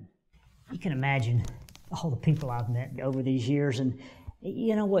even. You can imagine all the people I've met over these years, and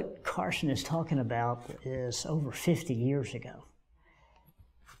you know what Carson is talking about is over 50 years ago.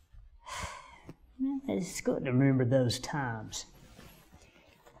 It's good to remember those times.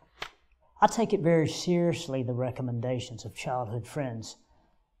 I take it very seriously, the recommendations of childhood friends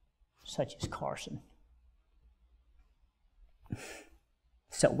such as Carson.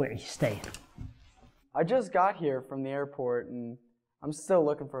 So where are you staying? I just got here from the airport and I'm still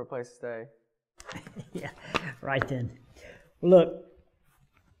looking for a place to stay. Yeah, right then. Look,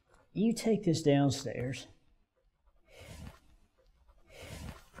 you take this downstairs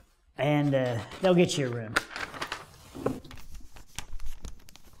and they'll get you a room.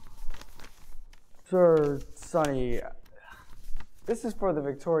 Sir, Sonny, this is for the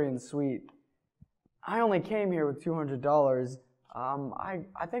Victorian suite. I only came here with $200.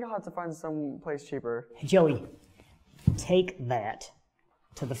 I think I'll have to find some place cheaper. Joey, take that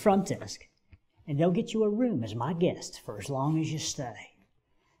to the front desk and they'll get you a room as my guest for as long as you stay.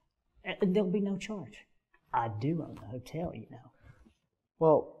 And there'll be no charge. I do own the hotel, you know.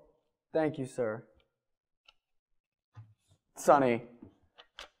 Well, thank you, sir. Sonny.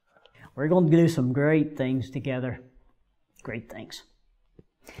 We're going to do some great things together. Great things.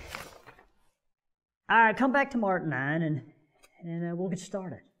 All right, come back tomorrow at 9 and we'll get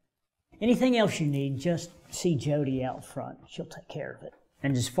started. Anything else you need, just see Jodi out front. She'll take care of it.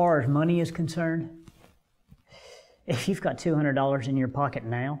 And as far as money is concerned, if you've got $200 in your pocket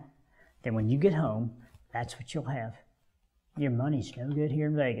now, then when you get home, that's what you'll have. Your money's no good here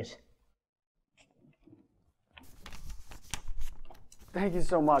in Vegas. Thank you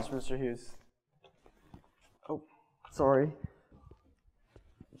so much, Mr. Hughes. Oh, sorry.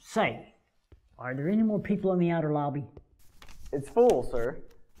 Say, are there any more people in the outer lobby? It's full, sir.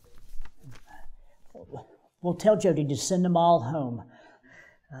 Well, tell Jodi to send them all home.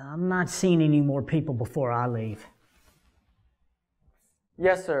 I'm not seeing any more people before I leave.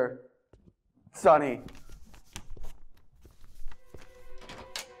 Yes, sir. Sonny.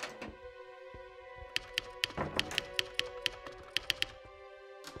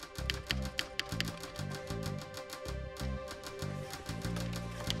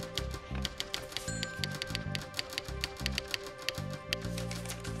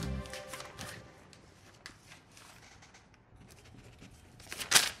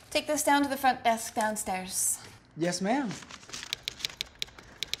 Take this down to the front desk downstairs. Yes, ma'am.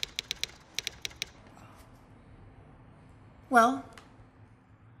 Well?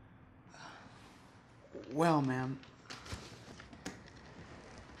 Well, ma'am.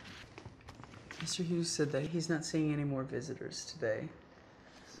 Mr. Hughes said that he's not seeing any more visitors today.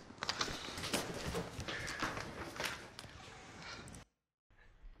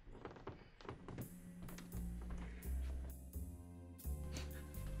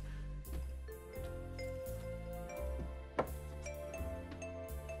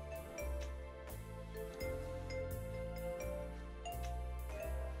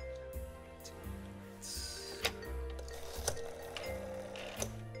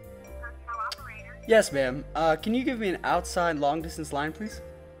 Yes, ma'am. Can you give me an outside long-distance line, please?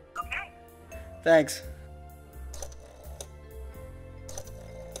 Okay. Thanks.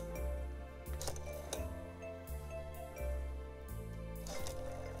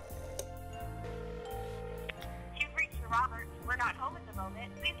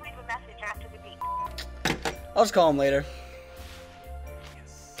 leave a message after the beep. I'll just call him later.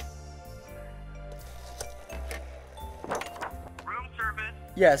 Room service.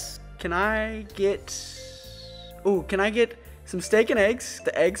 Yes. Can I get some steak and eggs,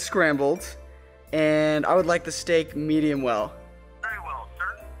 the eggs scrambled, and I would like the steak medium well. Very well,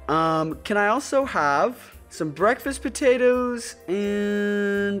 sir. Can I also have some breakfast potatoes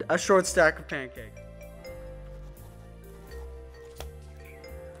and a short stack of pancakes?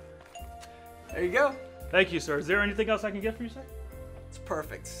 There you go. Thank you, sir. Is there anything else I can get for you, sir? It's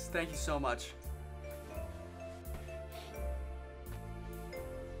perfect. Thank you so much.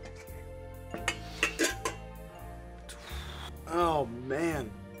 Oh man,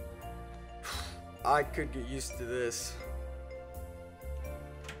 I could get used to this.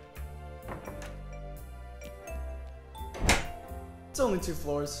 It's only 2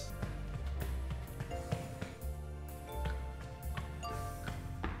 floors.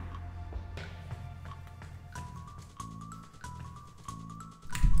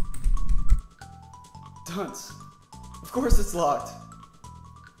 Dunce. Of course it's locked.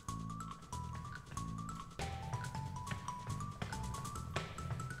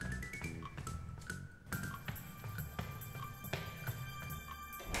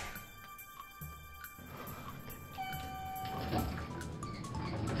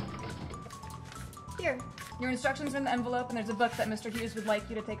 Here, your instructions are in the envelope, and there's a book that Mr. Hughes would like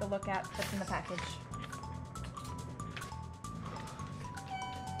you to take a look at that's in the package.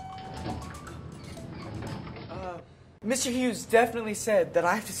 Mr. Hughes definitely said that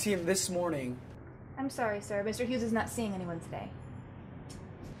I have to see him this morning. I'm sorry, sir. Mr. Hughes is not seeing anyone today.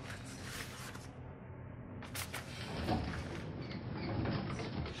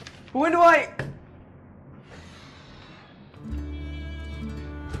 When do I...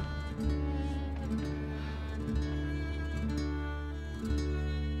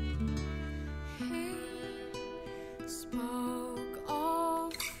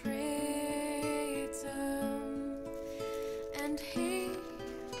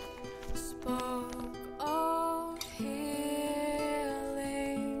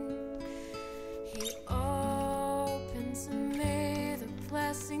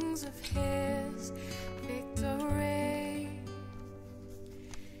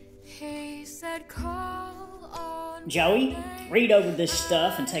 Joey, read over this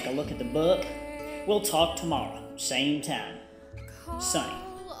stuff and take a look at the book. We'll talk tomorrow, same time. Sonny.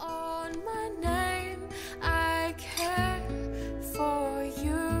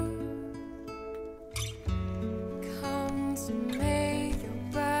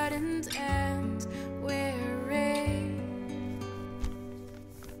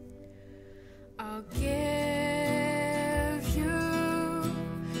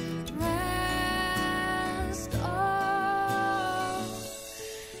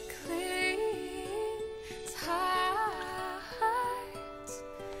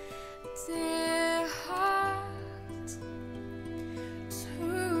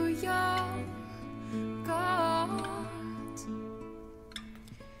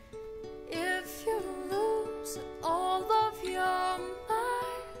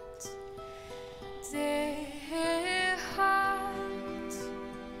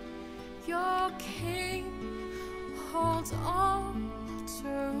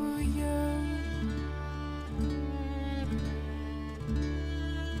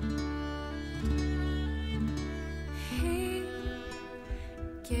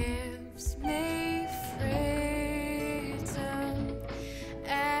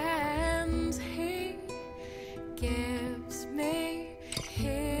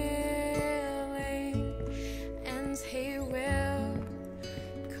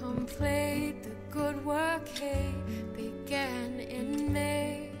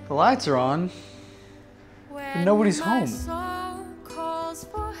 The lights are on, but nobody's home.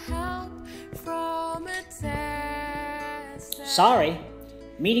 Sorry,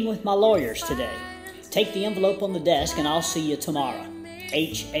 meeting with my lawyers today. Take the envelope on the desk and I'll see you tomorrow.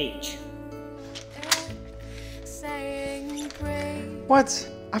 H.H.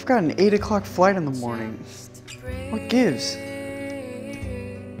 What? I've got an 8 o'clock flight in the morning. What gives?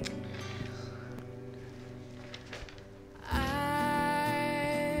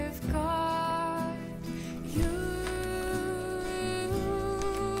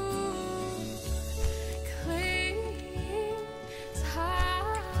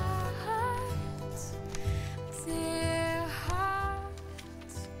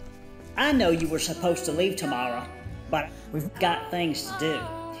 I know you were supposed to leave tomorrow, but we've got things to do.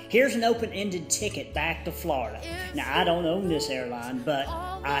 Here's an open-ended ticket back to Florida. Now, I don't own this airline, but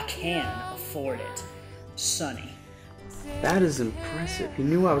I can afford it. Sonny. That is impressive. He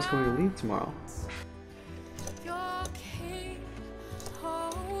knew I was going to leave tomorrow.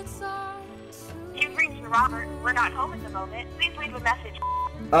 You've reached Robert. We're not home at the moment. Please leave a message.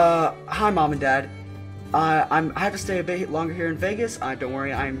 Hi, Mom and Dad. I have to stay a bit longer here in Vegas. Don't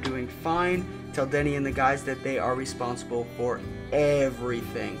worry, I'm doing fine. Tell Denny and the guys that they are responsible for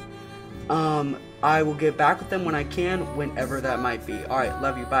everything. I will get back with them when I can, whenever that might be. Alright,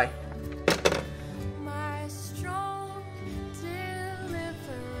 love you, bye.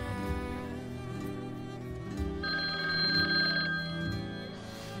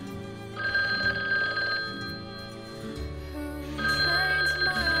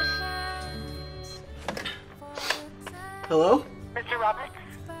 Hello? Mr. Roberts?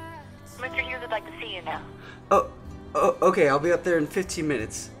 Mr. Hughes would like to see you now. Oh, okay, I'll be up there in 15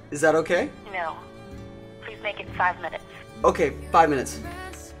 minutes. Is that okay? No. Please make it 5 minutes. Okay, 5 minutes.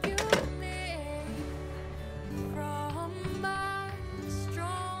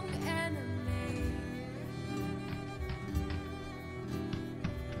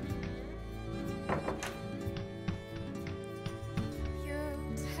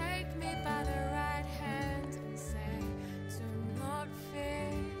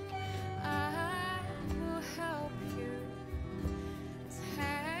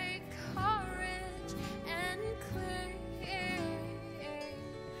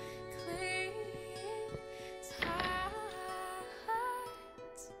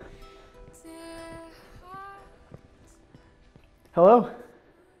 Hello?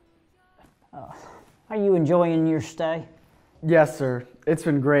 Are you enjoying your stay? Yes, sir. It's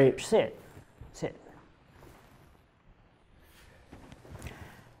been great. Sit. Sit.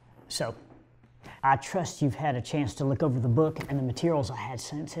 So, I trust you've had a chance to look over the book and the materials I had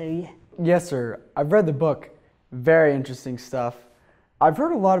sent to you. Yes, sir. I've read the book. Very interesting stuff. I've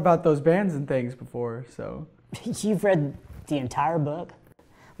heard a lot about those bands and things before, so... You've read the entire book?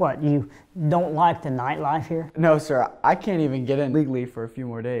 What, you don't like the nightlife here? No, sir. I can't even get in legally for a few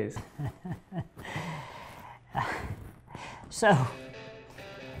more days. So,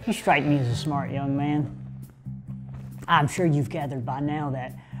 you strike me as a smart young man. I'm sure you've gathered by now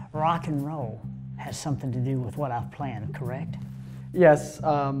that rock and roll has something to do with what I've planned, correct? Yes,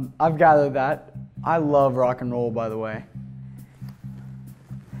 I've gathered that. I love rock and roll, by the way.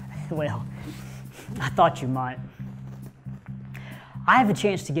 Well, I thought you might. I have a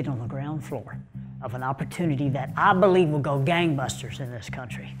chance to get on the ground floor of an opportunity that I believe will go gangbusters in this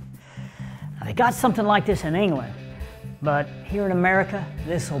country. Now, they got something like this in England, but here in America,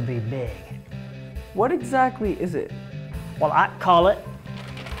 this will be big. What exactly is it? Well, I call it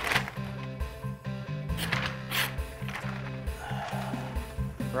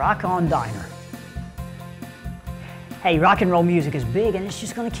Rock On Diner. Hey, rock and roll music is big and it's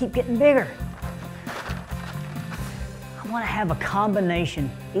just gonna keep getting bigger. I want to have a combination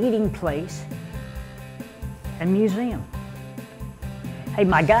eating place and museum. Hey,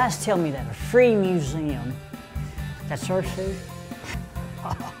 my guys tell me that a free museum that serves food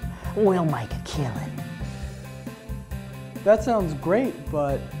will make a killing. That sounds great,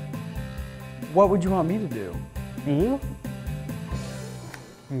 but what would you want me to do? You?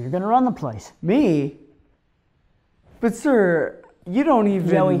 You're gonna run the place. Me? But sir, you don't even...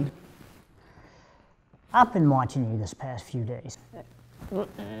 Joey, I've been watching you this past few days.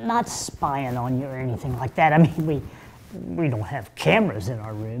 Not spying on you or anything like that. I mean, we don't have cameras in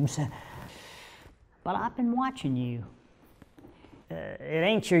our rooms. But I've been watching you. It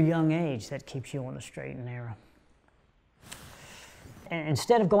ain't your young age that keeps you on the straight and narrow. And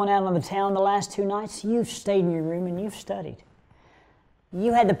instead of going out on the town the last 2 nights, you've stayed in your room and you've studied.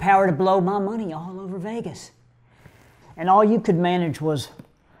 You had the power to blow my money all over Vegas. And all you could manage was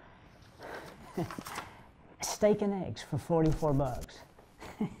steak and eggs for 44 bucks.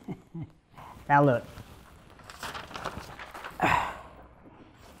 Now look.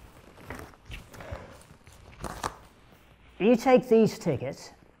 You take these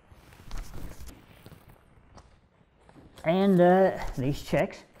tickets and these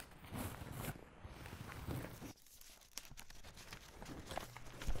checks.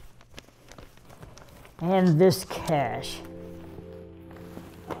 And this cash.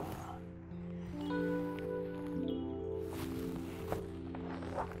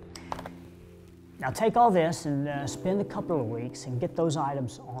 Now take all this and spend a couple of weeks and get those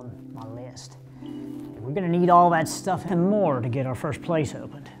items on my list. We're gonna need all that stuff and more to get our first place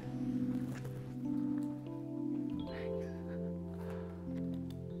opened.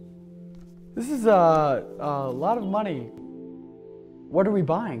 This is a lot of money. What are we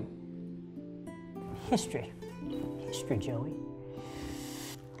buying? History. History, Joey.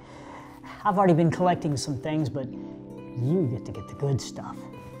 I've already been collecting some things, but You get to get the good stuff.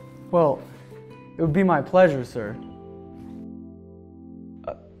 Well, it would be my pleasure, sir.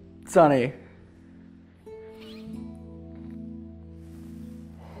 Sonny.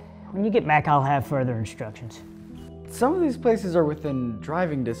 When you get back, I'll have further instructions. Some of these places are within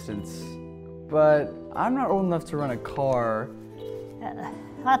driving distance, but I'm not old enough to run a car.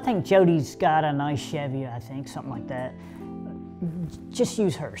 I think Jodi's got a nice Chevy, I think, something like that. Just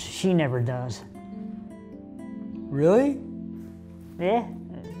use hers. She never does. Really? Yeah.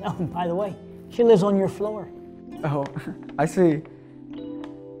 Oh, by the way, she lives on your floor. Oh, I see.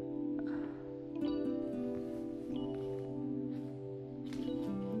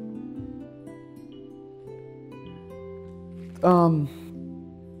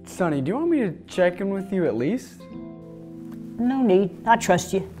 Sonny, do you want me to check in with you at least? No need. I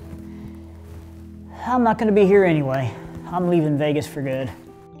trust you. I'm not going to be here anyway. I'm leaving Vegas for good.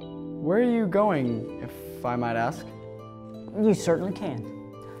 Where are you going, if I might ask? You certainly can.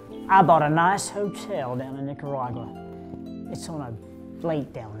 I bought a nice hotel down in Nicaragua. It's on a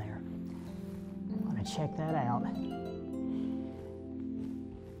lake down there. I'm going to check that out.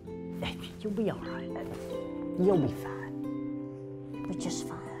 You'll be all right. You'll be fine. You're just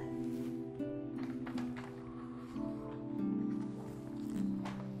fine.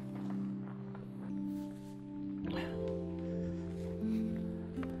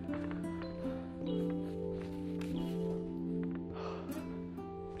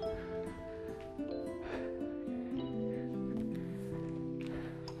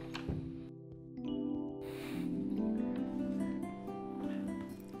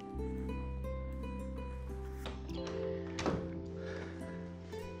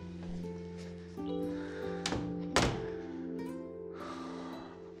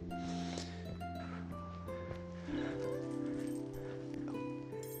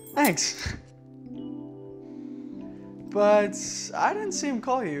 Thanks. But I didn't see him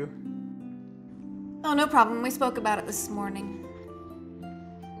call you. Oh, no problem. We spoke about it this morning.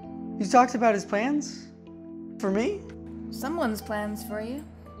 You talked about his plans? For me? Someone's plans for you.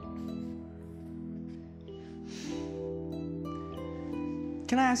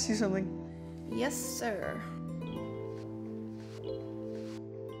 Can I ask you something? Yes, sir.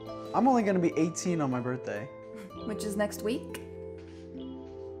 I'm only gonna be 18 on my birthday. Which is next week?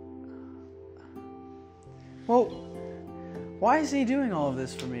 Well, why is he doing all of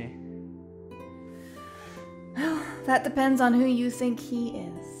this for me? Well, that depends on who you think he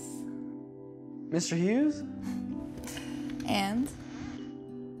is. Mr. Hughes? And?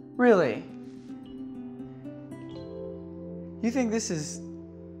 Really? You think this is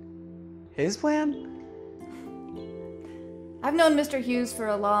his plan? I've known Mr. Hughes for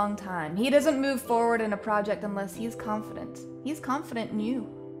a long time. He doesn't move forward in a project unless he's confident. He's confident in you.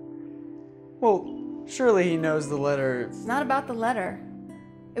 Well, surely he knows the letter. It's not about the letter.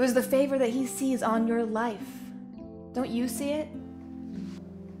 It was the favor that he sees on your life. Don't you see it?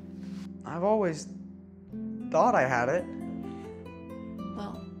 I've always thought I had it.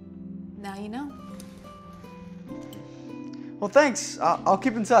 Well, now you know. Well, thanks. I'll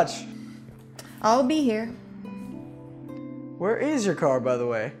keep in touch. I'll be here. Where is your car, by the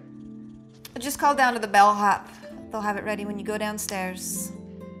way? Just call down to the bellhop. They'll have it ready when you go downstairs.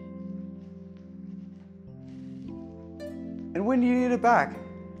 And when do you need it back?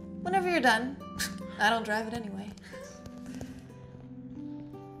 Whenever you're done. I don't drive it anyway.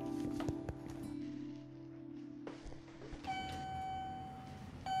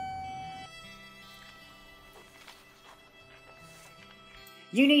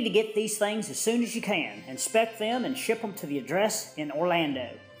 You need to get these things as soon as you can, inspect them, and ship them to the address in Orlando.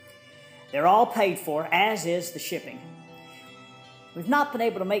 They're all paid for, as is the shipping. We've not been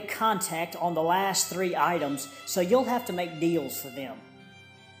able to make contact on the last 3 items, so you'll have to make deals for them.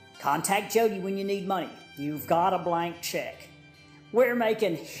 Contact Jodi when you need money. You've got a blank check. We're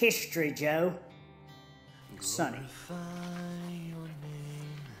making history, Joe. Sonny.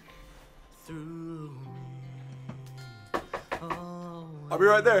 I'll be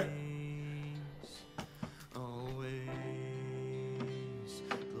right there.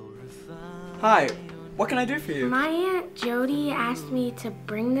 Hi, what can I do for you? My Aunt Jodi asked me to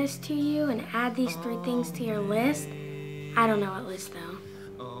bring this to you and add these 3 things to your list. I don't know what list, though.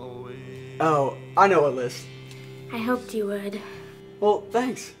 Oh, I know what list. I hoped you would. Well,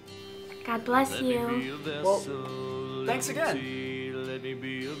 thanks. God bless you. Well, thanks again. Let me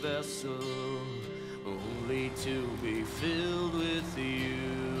be a vessel, only to be filled with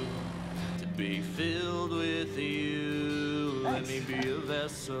you. To be filled with you. Let me be a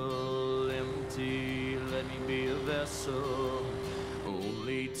vessel, empty. Let me be a vessel,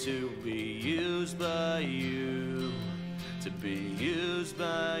 only to be used by you. to be used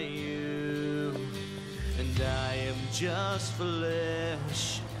by you. And I am just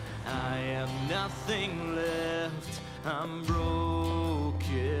flesh, I am nothing left, I'm broken.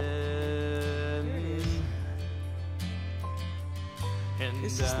 And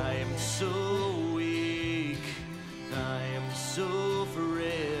I am so weak, I am so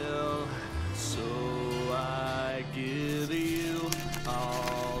frail, so I give you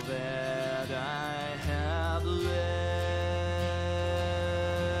all that I have left.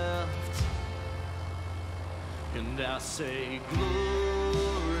 And I say glorify,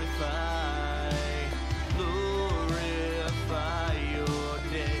 glorify your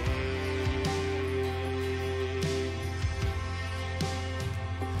name.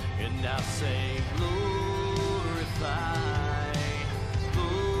 And I say glorify,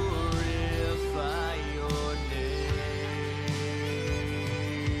 glorify your name.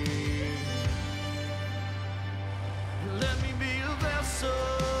 Let me be a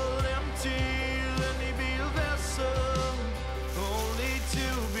vessel empty, let me be a vessel only to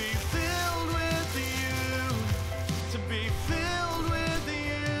be filled with you, to be filled with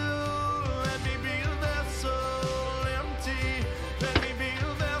you. Let me be a vessel empty, let me be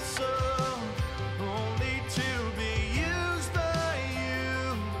a vessel only to be used by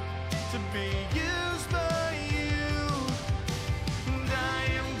you, to be used by you. And I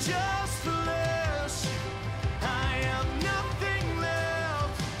am just flesh, I am nothing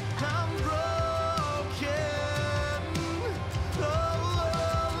left, I'm broken. Oh,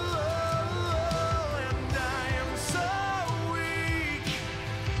 and I am so weak,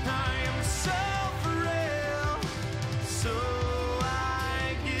 I am so frail, so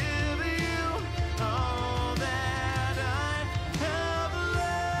I give you all that I have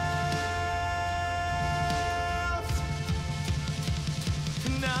left.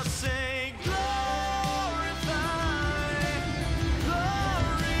 And I say glorify,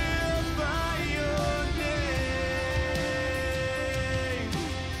 glorify your name.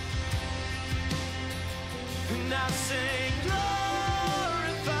 And I say glorify,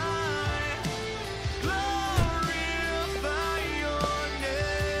 glorify your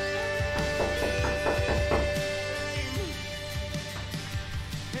name.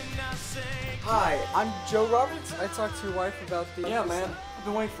 And I say Hi, I'm Joe Roberts. I talked to your wife about the... Yeah, man. I've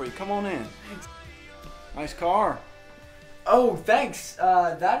been waiting for you. Come on in. Nice car. Oh, thanks.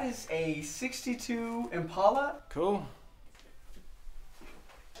 That is a 62 Impala. Cool.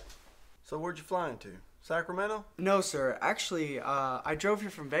 So where'd you fly into? Sacramento? No, sir. Actually, I drove here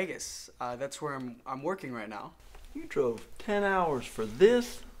from Vegas. That's where I'm working right now. You drove 10 hours for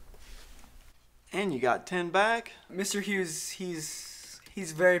this? And you got 10 back? Mr. Hughes, he's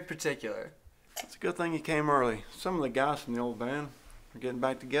very particular. It's a good thing you came early. Some of the guys from the old band are getting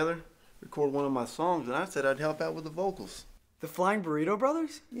back together, record one of my songs, and I said I'd help out with the vocals. The Flying Burrito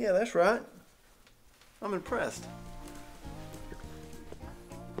Brothers? Yeah, that's right. I'm impressed.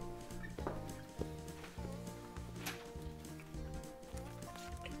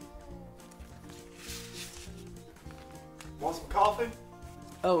 Want some coffee?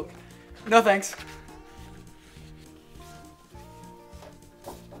 Oh, no thanks.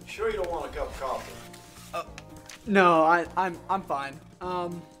 Sure you don't want a cup of coffee? No, I'm fine.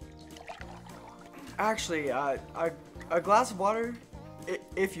 Actually, a glass of water,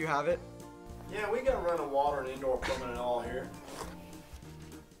 if you have it. Yeah, we got running water and indoor plumbing and all here.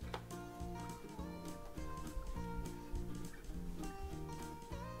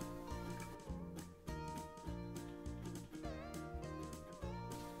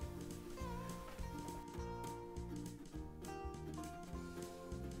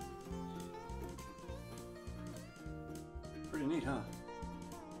 Pretty neat, huh?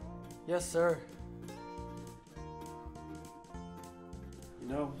 Yes, sir. You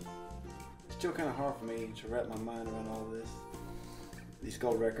know, it's still kind of hard for me to wrap my mind around all this. These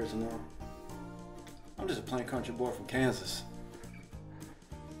gold records and all. I'm just a plain country boy from Kansas.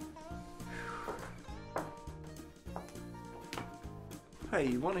 Hey,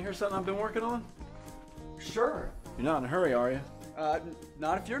 you want to hear something I've been working on? Sure. You're not in a hurry, are you?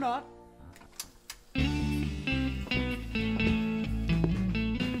 Not if you're not.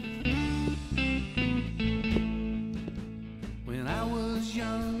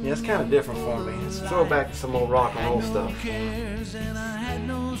 Yeah, it's kind of different for me. It's a throwback to some old rock and roll stuff. And I had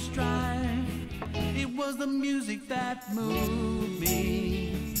no strife. It was the music that moved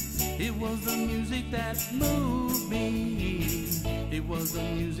me. It was the music that moved me. It was the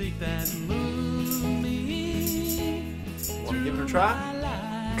music that moved me. Want to give it a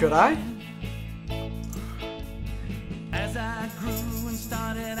try? Could I? As I grew and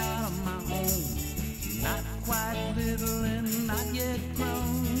started out on my own, not quite little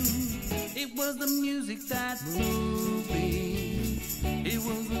was the music that moved me. It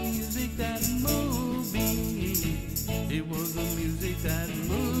was the music that moved me. It was the music that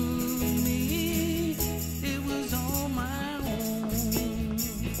moved me. It was on my own.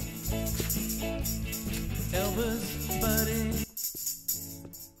 Elvis, buddy.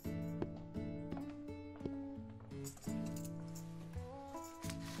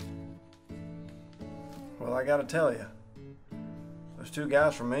 Well, I gotta tell you, there's two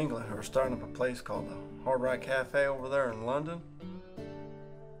guys from England who are starting up a place called the Hard Rock Cafe over there in London.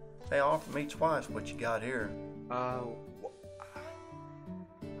 They offered me twice what you got here.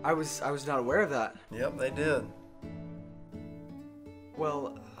 I was not aware of that. Yep, they did.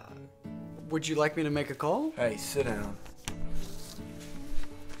 Well, would you like me to make a call? Hey, sit down.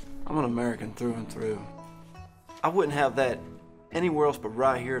 I'm an American through and through. I wouldn't have that anywhere else but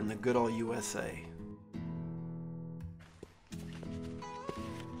right here in the good old USA.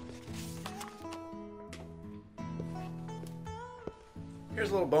 Here's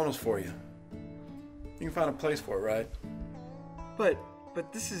a little bonus for you. You can find a place for it, right? But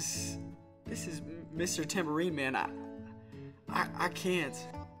this is Mr. Tambourine Man. I can't.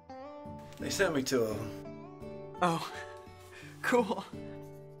 They sent me to a... Oh, cool.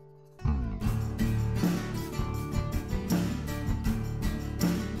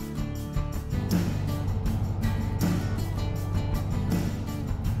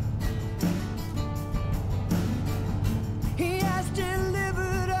 He has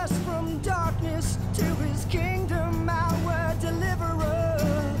delivered us from darkness to his kingdom, our deliverer.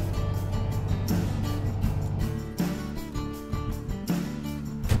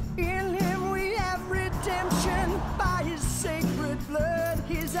 In him we have redemption by his sacred blood.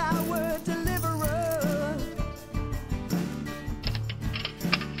 He's our deliverer.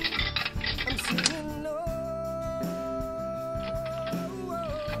 I'm singing, oh, oh,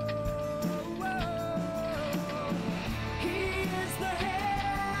 oh. He is the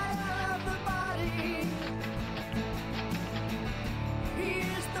head of the body. He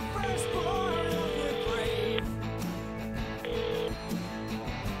is the firstborn of the grave.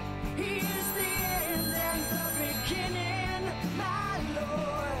 He is the end and the beginning, my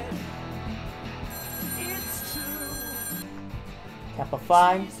Lord. It's true. Kappa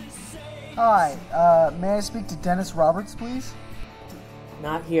 5. Hi, may I speak to Dennis Roberts, please?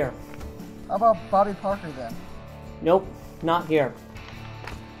 Not here. How about Bobby Parker then? Nope, not here.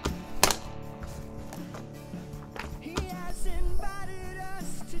 It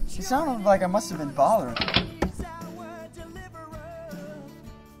sounded like I must have been bothering.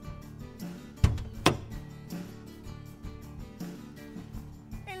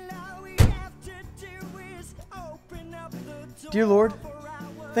 Dear Lord,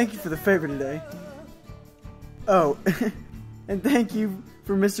 thank you for the favor today. Oh, and thank you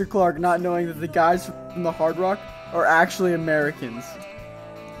for Mr. Clark not knowing that the guys from the Hard Rock are actually Americans.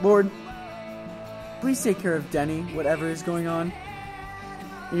 Lord, please take care of Denny, whatever is going on.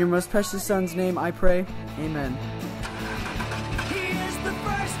 In your most precious son's name, I pray. Amen. He is the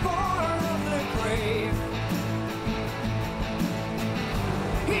firstborn of the grave.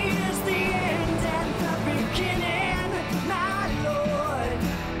 He is the end and the beginning, my Lord.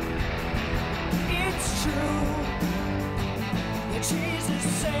 It's true that Jesus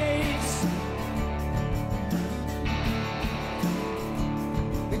saves.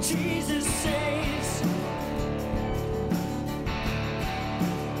 That Jesus saves.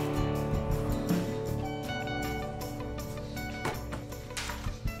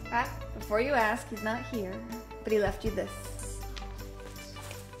 Before you ask, he's not here, but he left you this.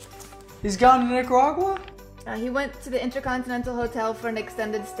 He's gone to Nicaragua? He went to the Intercontinental Hotel for an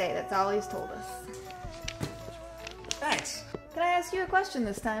extended stay. That's all he's told us. Thanks. Can I ask you a question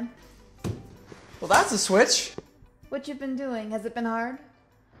this time? Well, that's a switch. What you've been doing, has it been hard?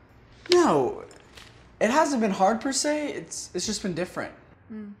 No, it hasn't been hard per se. It's just been different.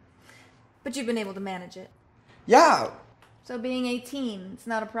 But you've been able to manage it. Yeah. So being 18, it's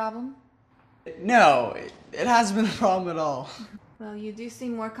not a problem? No, it hasn't been a problem at all. Well, you do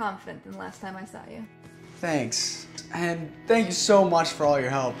seem more confident than last time I saw you. Thanks. And thank you so much for all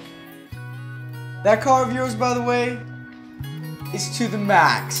your help. That car of yours, by the way, is to the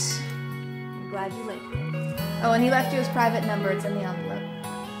max. I'm glad you liked it. Oh, and he left you his private number. It's in the envelope.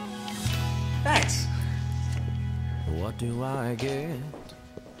 Thanks. What do I get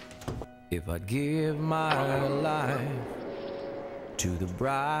if I give my life to the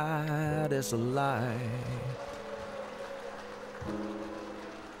brightest light?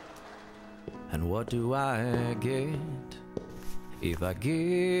 And what do I get if I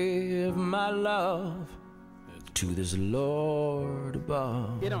give my love to this Lord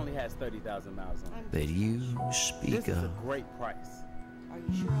above It only has 30,000 miles on it. that you speak This is a of. great price. Are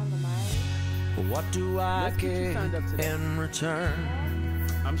you sure on the mileage? What do I Let's get you get signed up today. in return?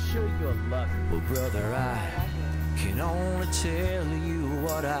 I'm sure you'll love it. Well, brother, I can only tell you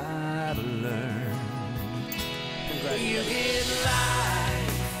what I've learned. You get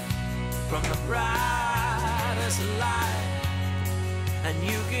life from the brightest light, and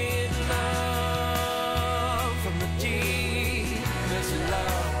you get love from the deepest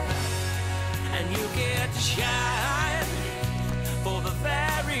love, and you get to shine for the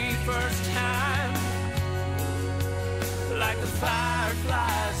very first time, like the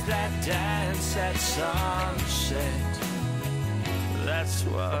fireflies that dance at sunset. That's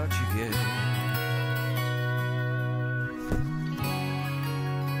what you get.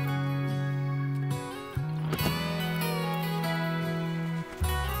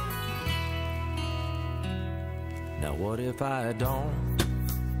 Now what if I don't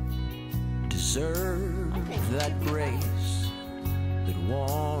deserve that grace that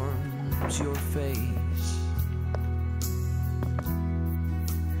warms your face?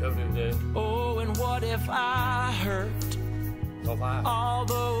 Oh, and what if I hurt all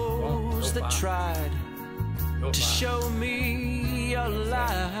those that tried to show me a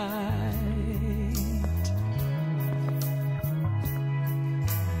light?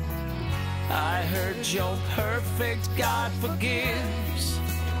 I heard you're perfect, God forgives.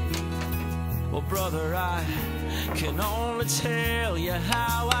 Well, brother, I can only tell you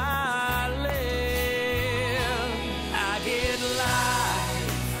how I live. I get life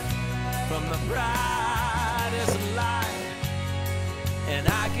from the brightest light, and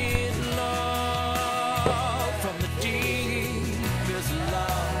I get love from the deepest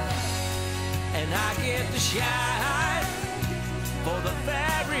love, and I get to shine for the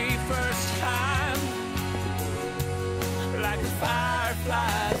very first time, like the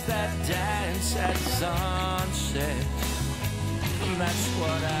fireflies that dance at sunset. That's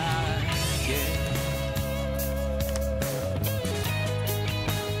what I get.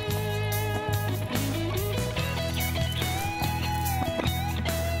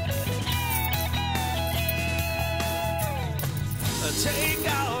 Take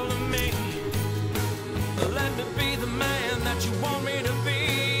all of me, let me be the man that you want me to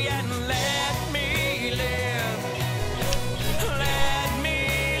be, and let me live, let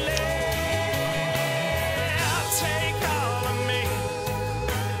me live. Take all of me,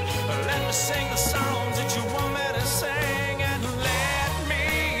 let me sing the songs that you want me to sing, and let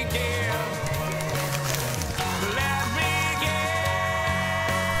me give, let me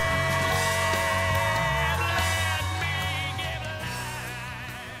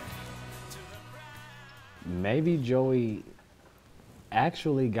Maybe Joey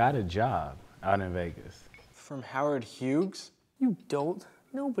actually got a job out in Vegas. From Howard Hughes? You dolt.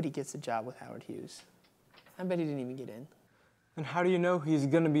 Nobody gets a job with Howard Hughes. I bet he didn't even get in. And how do you know he's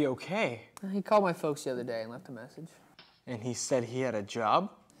gonna be okay? He called my folks the other day and left a message. And he said he had a job?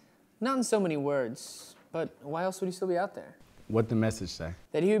 Not in so many words, but why else would he still be out there? What'd the message say?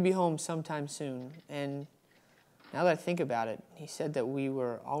 That he would be home sometime soon, and now that I think about it, he said that we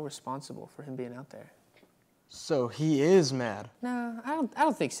were all responsible for him being out there. So he is mad. No, I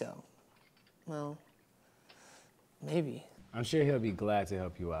don't think so. Well, maybe. I'm sure he'll be glad to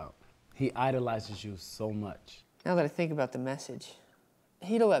help you out. He idolizes you so much. Now that I think about the message,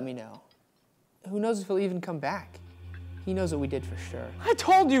 he'd have let me know. Who knows if he'll even come back? He knows what we did for sure. I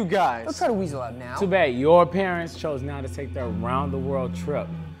told you guys! Don't try to weasel out now. Too bad your parents chose now to take their round-the-world trip.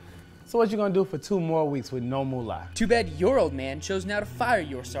 So what you gonna do for 2 more weeks with no moolah? Too bad your old man chose now to fire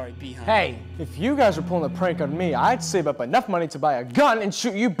your sorry behind. Hey, if you guys were pulling a prank on me, I'd save up enough money to buy a gun and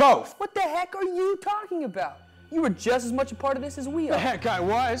shoot you both. What the heck are you talking about? You were just as much a part of this as we are. The heck I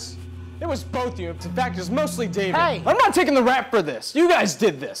was. It was both of you. In fact, it's mostly David. Hey! I'm not taking the rap for this. You guys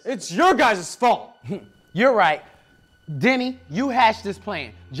did this. It's your guys' fault. You're right. Denny, you hashed this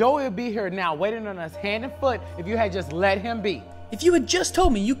plan. Joey will be here now waiting on us hand and foot if you had just let him be. If you had just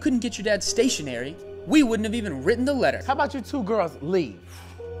told me you couldn't get your dad stationary, we wouldn't have even written the letter. How about you 2 girls leave?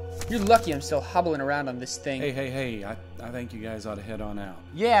 You're lucky I'm still hobbling around on this thing. Hey, I think you guys ought to head on out.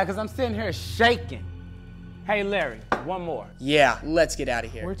 Yeah, because I'm sitting here shaking. Hey, Larry, one more. Yeah, let's get out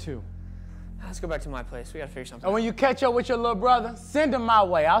of here. Where to? Let's go back to my place. We gotta figure something And when you catch up with your little brother, send him my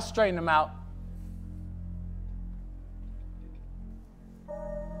way. I'll straighten him out.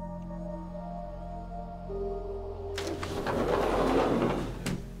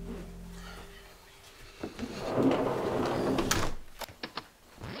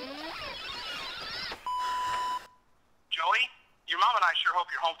 Joey, your mom and I sure hope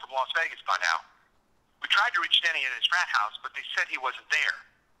you're home from Las Vegas by now. We tried to reach Denny his frat house, but they said he wasn't there.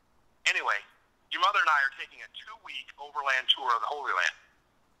 Anyway, your mother and I are taking a 2-week overland tour of the Holy Land.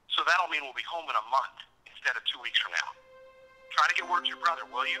 So that'll mean we'll be home in a month instead of 2 weeks from now. Try to get word to your brother,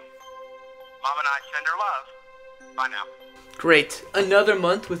 will you? Mom and I send her love. Bye now. Great. Another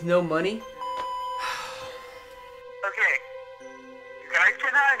month with no money? Okay. You guys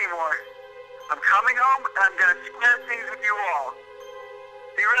can't hide anymore. I'm coming home and I'm gonna square things with you all.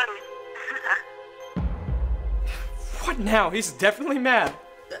 Be ready. What now? He's definitely mad.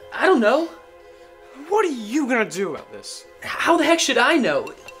 I don't know. What are you gonna do about this? How the heck should I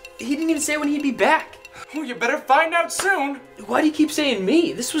know? He didn't even say when he'd be back. Well, you better find out soon. Why do you keep saying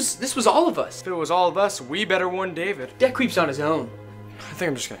me? This was all of us. If it was all of us, we better warn David. That creep's on his own. I think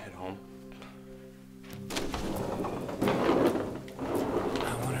I'm just gonna head home.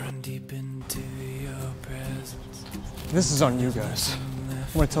 This is on you guys.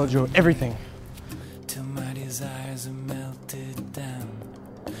 I'm gonna tell Joe everything. Till my desires are melted down,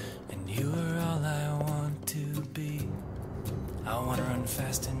 and you are all I want to be. I wanna run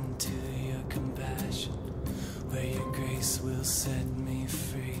fast into your compassion, where your grace will set me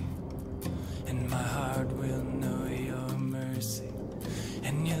free, and my heart will know your mercy,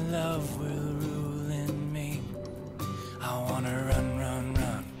 and your love will rule in me. I wanna run, run,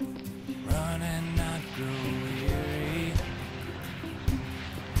 run, run and not grow weary.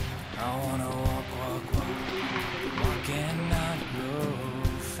 I wanna walk, walk, walk, walk and not grow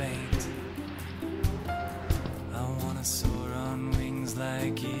faint. I wanna soar on wings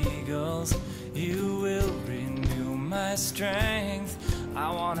like eagles. You will renew my strength.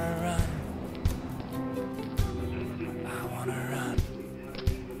 I wanna run. I wanna run.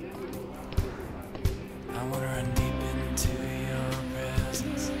 I wanna run deep into your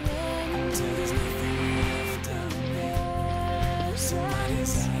presence until there's nothing left of me. So my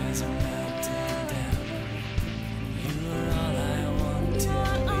desires are melting down. You are all I want to be.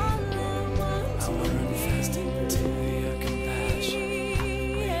 I wanna run fast into your compassion,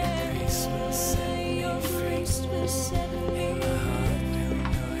 where your grace will set me free, and my heart will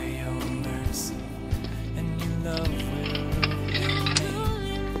know your mercy, and your love will rule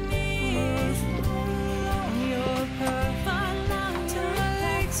in me. Your perfect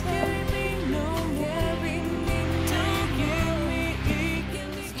legs carry me, no carry me, don't give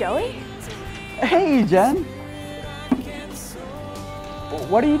me. Joey? Hey, Jen.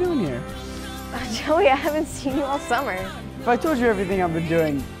 What are you doing here? Joey, I haven't seen you all summer. If I told you everything I've been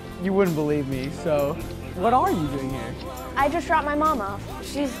doing, you wouldn't believe me. So, what are you doing here? I just dropped my mom off.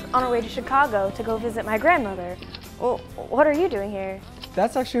 She's on her way to Chicago to go visit my grandmother. Well, what are you doing here?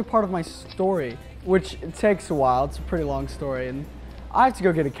 That's actually a part of my story, which takes a while. It's a pretty long story, and I have to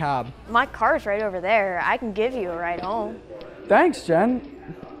go get a cab. My car's right over there. I can give you a ride home. Thanks, Jen.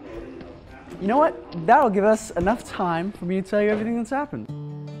 You know what? That'll give us enough time for me to tell you everything that's happened.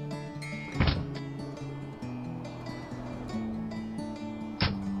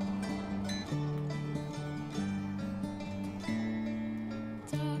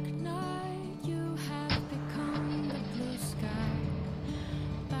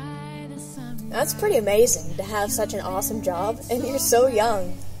 That's pretty amazing to have such an awesome job, and you're so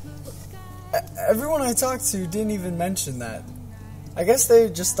young. Everyone I talked to didn't even mention that. I guess they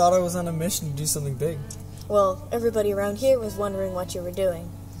just thought I was on a mission to do something big. Well, everybody around here was wondering what you were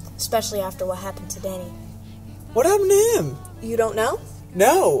doing, especially after what happened to Danny. What happened to him? You don't know?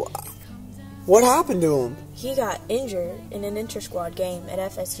 No. What happened to him? He got injured in an inter-squad game at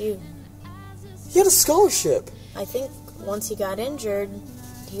FSU. He had a scholarship. I think once he got injured,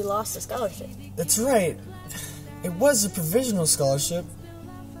 he lost the scholarship. That's right. It was a provisional scholarship.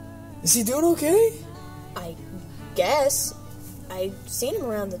 Is he doing okay? I guess. I've seen him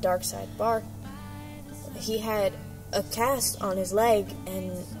around the Dark Side bar. He had a cast on his leg,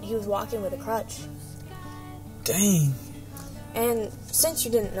 and he was walking with a crutch. Dang. And since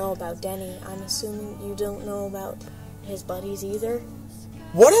you didn't know about Denny, I'm assuming you don't know about his buddies either?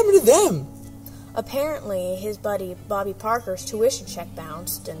 What happened to them? Apparently, his buddy Bobby Parker's tuition check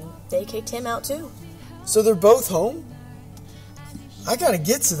bounced, and they kicked him out too. So they're both home? I gotta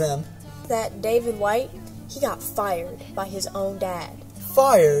get to them. That David White, he got fired by his own dad.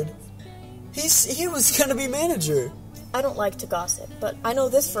 Fired? He was gonna be manager. I don't like to gossip, but I know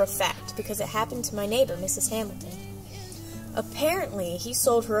this for a fact because it happened to my neighbor, Mrs. Hamilton. Apparently, he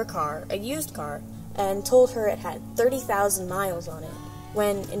sold her a car, a used car, and told her it had 30,000 miles on it,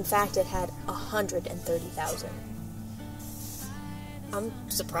 when in fact it had 130,000. I'm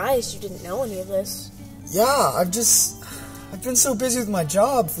surprised you didn't know any of this. Yeah, I've been so busy with my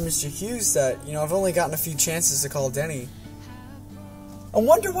job for Mr. Hughes that, I've only gotten a few chances to call Denny. I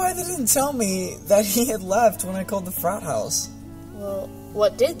wonder why they didn't tell me that he had left when I called the frat house. Well,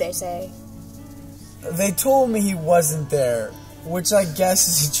 what did they say? They told me he wasn't there, which I guess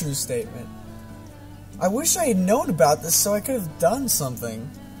is a true statement. I wish I had known about this so I could have done something.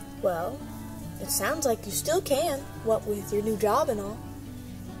 Well, it sounds like you still can, what with your new job and all.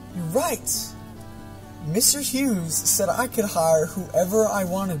 You're right. Mr. Hughes said I could hire whoever I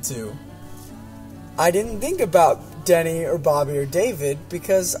wanted to. I didn't think about Denny or Bobby or David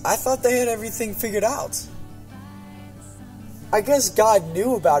because I thought they had everything figured out. I guess God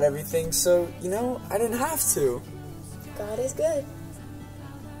knew about everything, so, I didn't have to. God is good.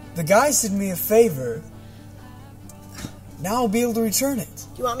 The guys did me a favor. Now I'll be able to return it.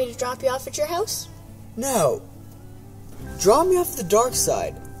 Do you want me to drop you off at your house? No. Draw me off the dark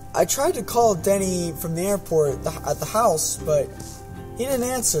side. I tried to call Denny from the airport at the house, but he didn't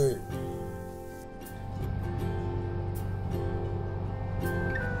answer.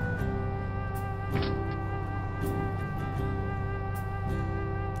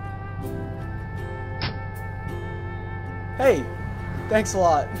 Hey, thanks a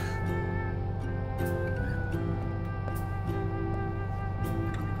lot.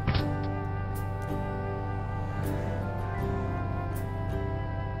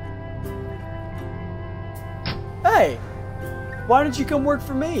 Hey, why don't you come work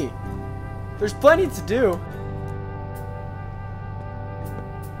for me? There's plenty to do.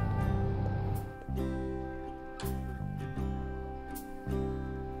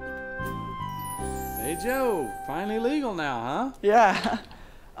 Hey Joe, finally legal now, huh? Yeah.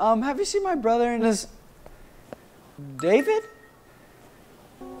 Have you seen my brother and his... David?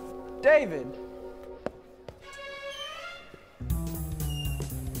 David.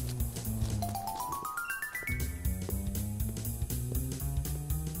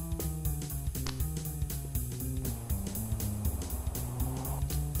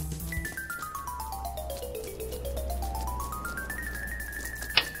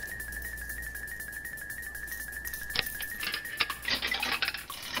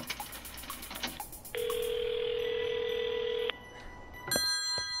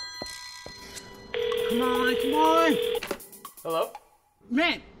 Come on. Hello?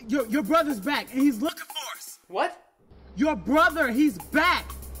 Man, your brother's back, and he's looking for us. What? Your brother, he's back.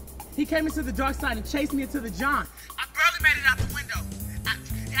 He came into the dark side and chased me into the John. I barely made it out the window.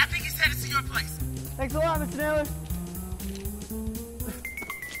 I think he's headed to your place. Thanks a lot, Mr. Naylor.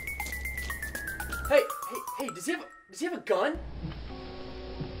 Hey, does he have a gun?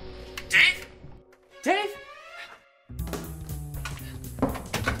 Dave? Dave?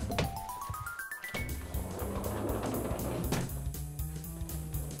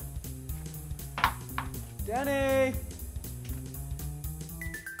 Denny!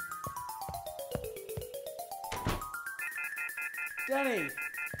 Denny!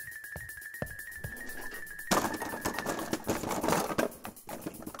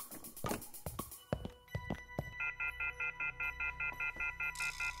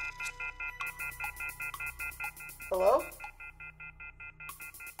 Hello?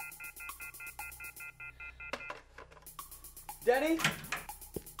 Denny?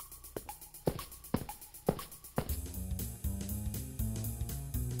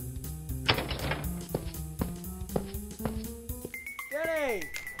 Denny!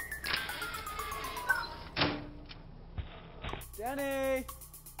 Denny!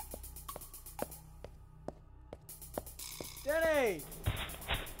 Denny!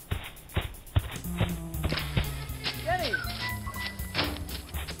 Denny!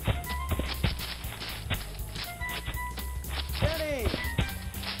 Denny!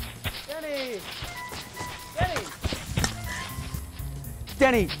 Denny! Denny!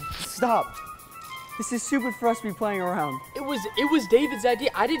 Denny, stop. This is stupid for us to be playing around. It was David's idea.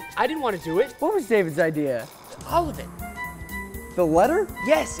 I didn't want to do it. What was David's idea? All of it. The letter?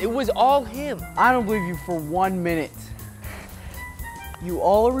 Yes, it was all him. I don't believe you for 1 minute. You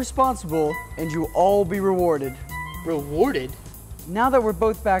all are responsible, and you all will be rewarded. Rewarded? Now that we're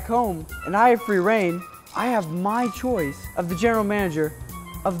both back home, and I have free reign, I have my choice of the general manager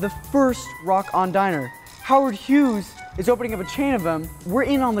of the first Rock On Diner. Howard Hughes is opening up a chain of them. We're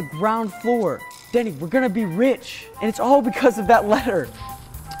in on the ground floor. Denny, we're gonna be rich, and it's all because of that letter.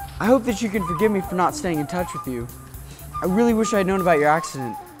 I hope that you can forgive me for not staying in touch with you. I really wish I had known about your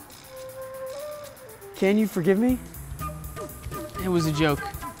accident. Can you forgive me? It was a joke.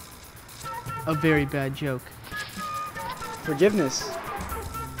 A very bad joke. Forgiveness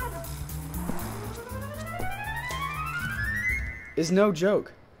is no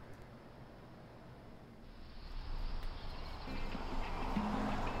joke.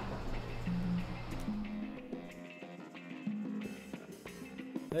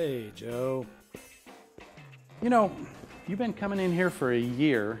 Hey, Joe. You know, you've been coming in here for a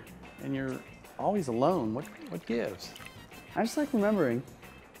year, and you're always alone. What gives? I just like remembering.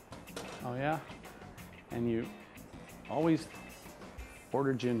 Oh, yeah? And you always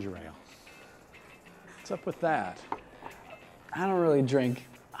order ginger ale. What's up with that? I don't really drink.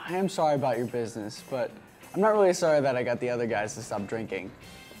 I am sorry about your business, but I'm not really sorry that I got the other guys to stop drinking.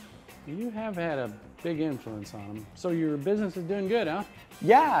 You have had a big influence on them. So your business is doing good, huh?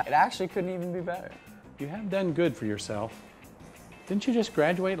 Yeah, it actually couldn't even be better. You have done good for yourself. Didn't you just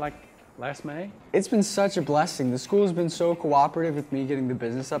graduate like last May? It's been such a blessing. The school's been so cooperative with me getting the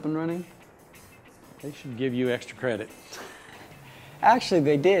business up and running. They should give you extra credit. Actually,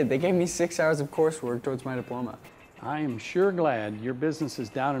 they did. They gave me 6 hours of coursework towards my diploma. I am sure glad your business is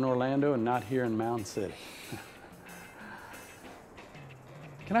down in Orlando and not here in Mound City.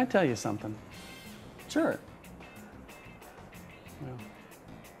 Can I tell you something? Sure. Well,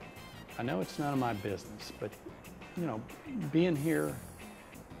 I know it's none of my business, but, you know, being here,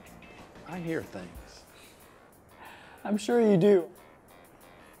 I hear things. I'm sure you do.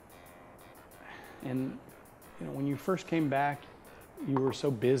 And, you know, when you first came back, you were so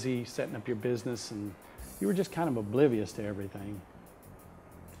busy setting up your business and you were just kind of oblivious to everything.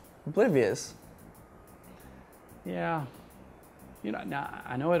 Oblivious? Yeah. You know, now,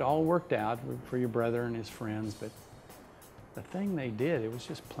 I know it all worked out for your brother and his friends, but the thing they did, it was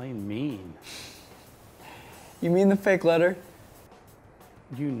just plain mean. You mean the fake letter?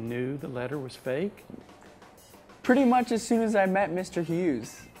 You knew the letter was fake? Pretty much as soon as I met Mr.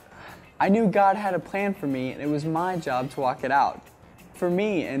 Hughes. I knew God had a plan for me, and it was my job to walk it out. For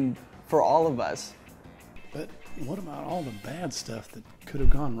me and for all of us. But what about all the bad stuff that could have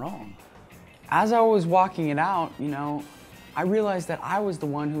gone wrong? As I was walking it out, you know, I realized that I was the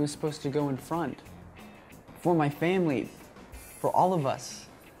one who was supposed to go in front. For my family, for all of us.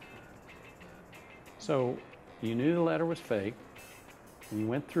 So, you knew the letter was fake, and you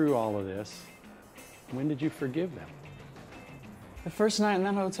went through all of this. When did you forgive them? The first night in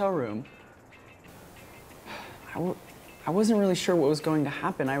that hotel room, I wasn't really sure what was going to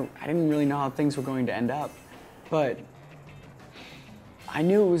happen. I didn't really know how things were going to end up. But I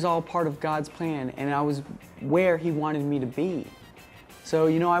knew it was all part of God's plan, and I was where He wanted me to be. So,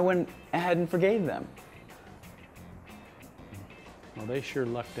 you know, I went ahead and forgave them. Well, they sure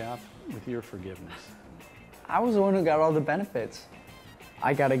lucked out with your forgiveness. I was the one who got all the benefits.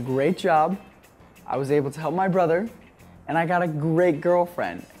 I got a great job, I was able to help my brother, and I got a great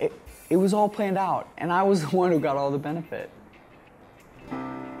girlfriend. It was all planned out, and I was the one who got all the benefit.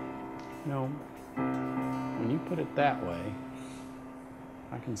 No, when you put it that way,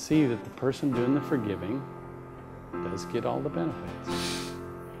 I can see that the person doing the forgiving does get all the benefits.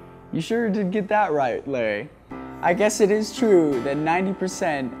 You sure did get that right, Larry. I guess it is true that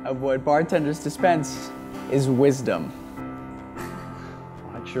 90% of what bartenders dispense is wisdom.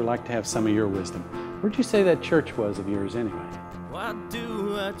 I'd sure like to have some of your wisdom. Where'd you say that church was of yours anyway? Why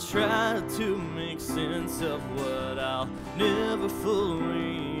do I try to make sense of what I'll never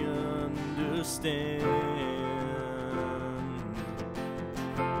fully understand?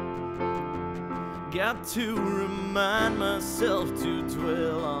 Got to remind myself to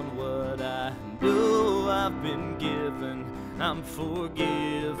dwell on what I know I've been given. I'm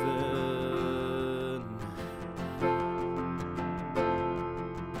forgiven.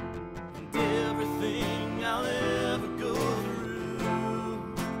 And everything I'll ever go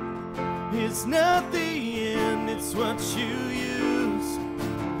through is not the end, it's what you use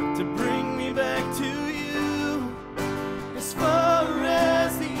to bring me back to you. As far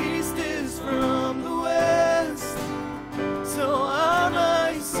as the east is from the west, so all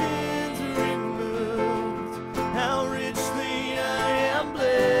my sins are removed. How richly I am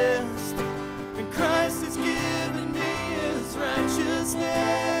blessed, and Christ has given me His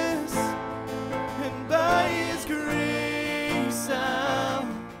righteousness, and by His grace I'll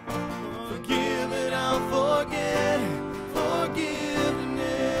forgive and I'll forget forgiveness.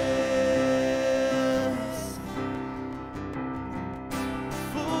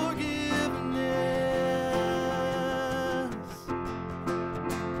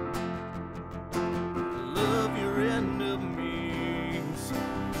 Love your enemies,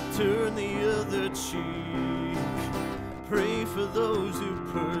 turn the other cheek, pray for those who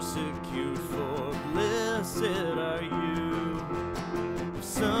persecute, for blessed are you. If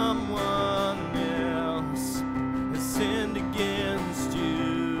someone else has sinned against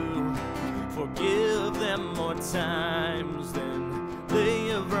you, forgive them more times than they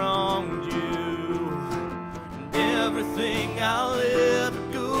have wronged you. And everything I'll ever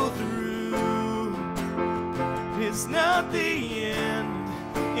go through is not the end,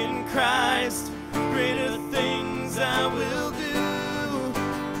 Christ, greater things I will do.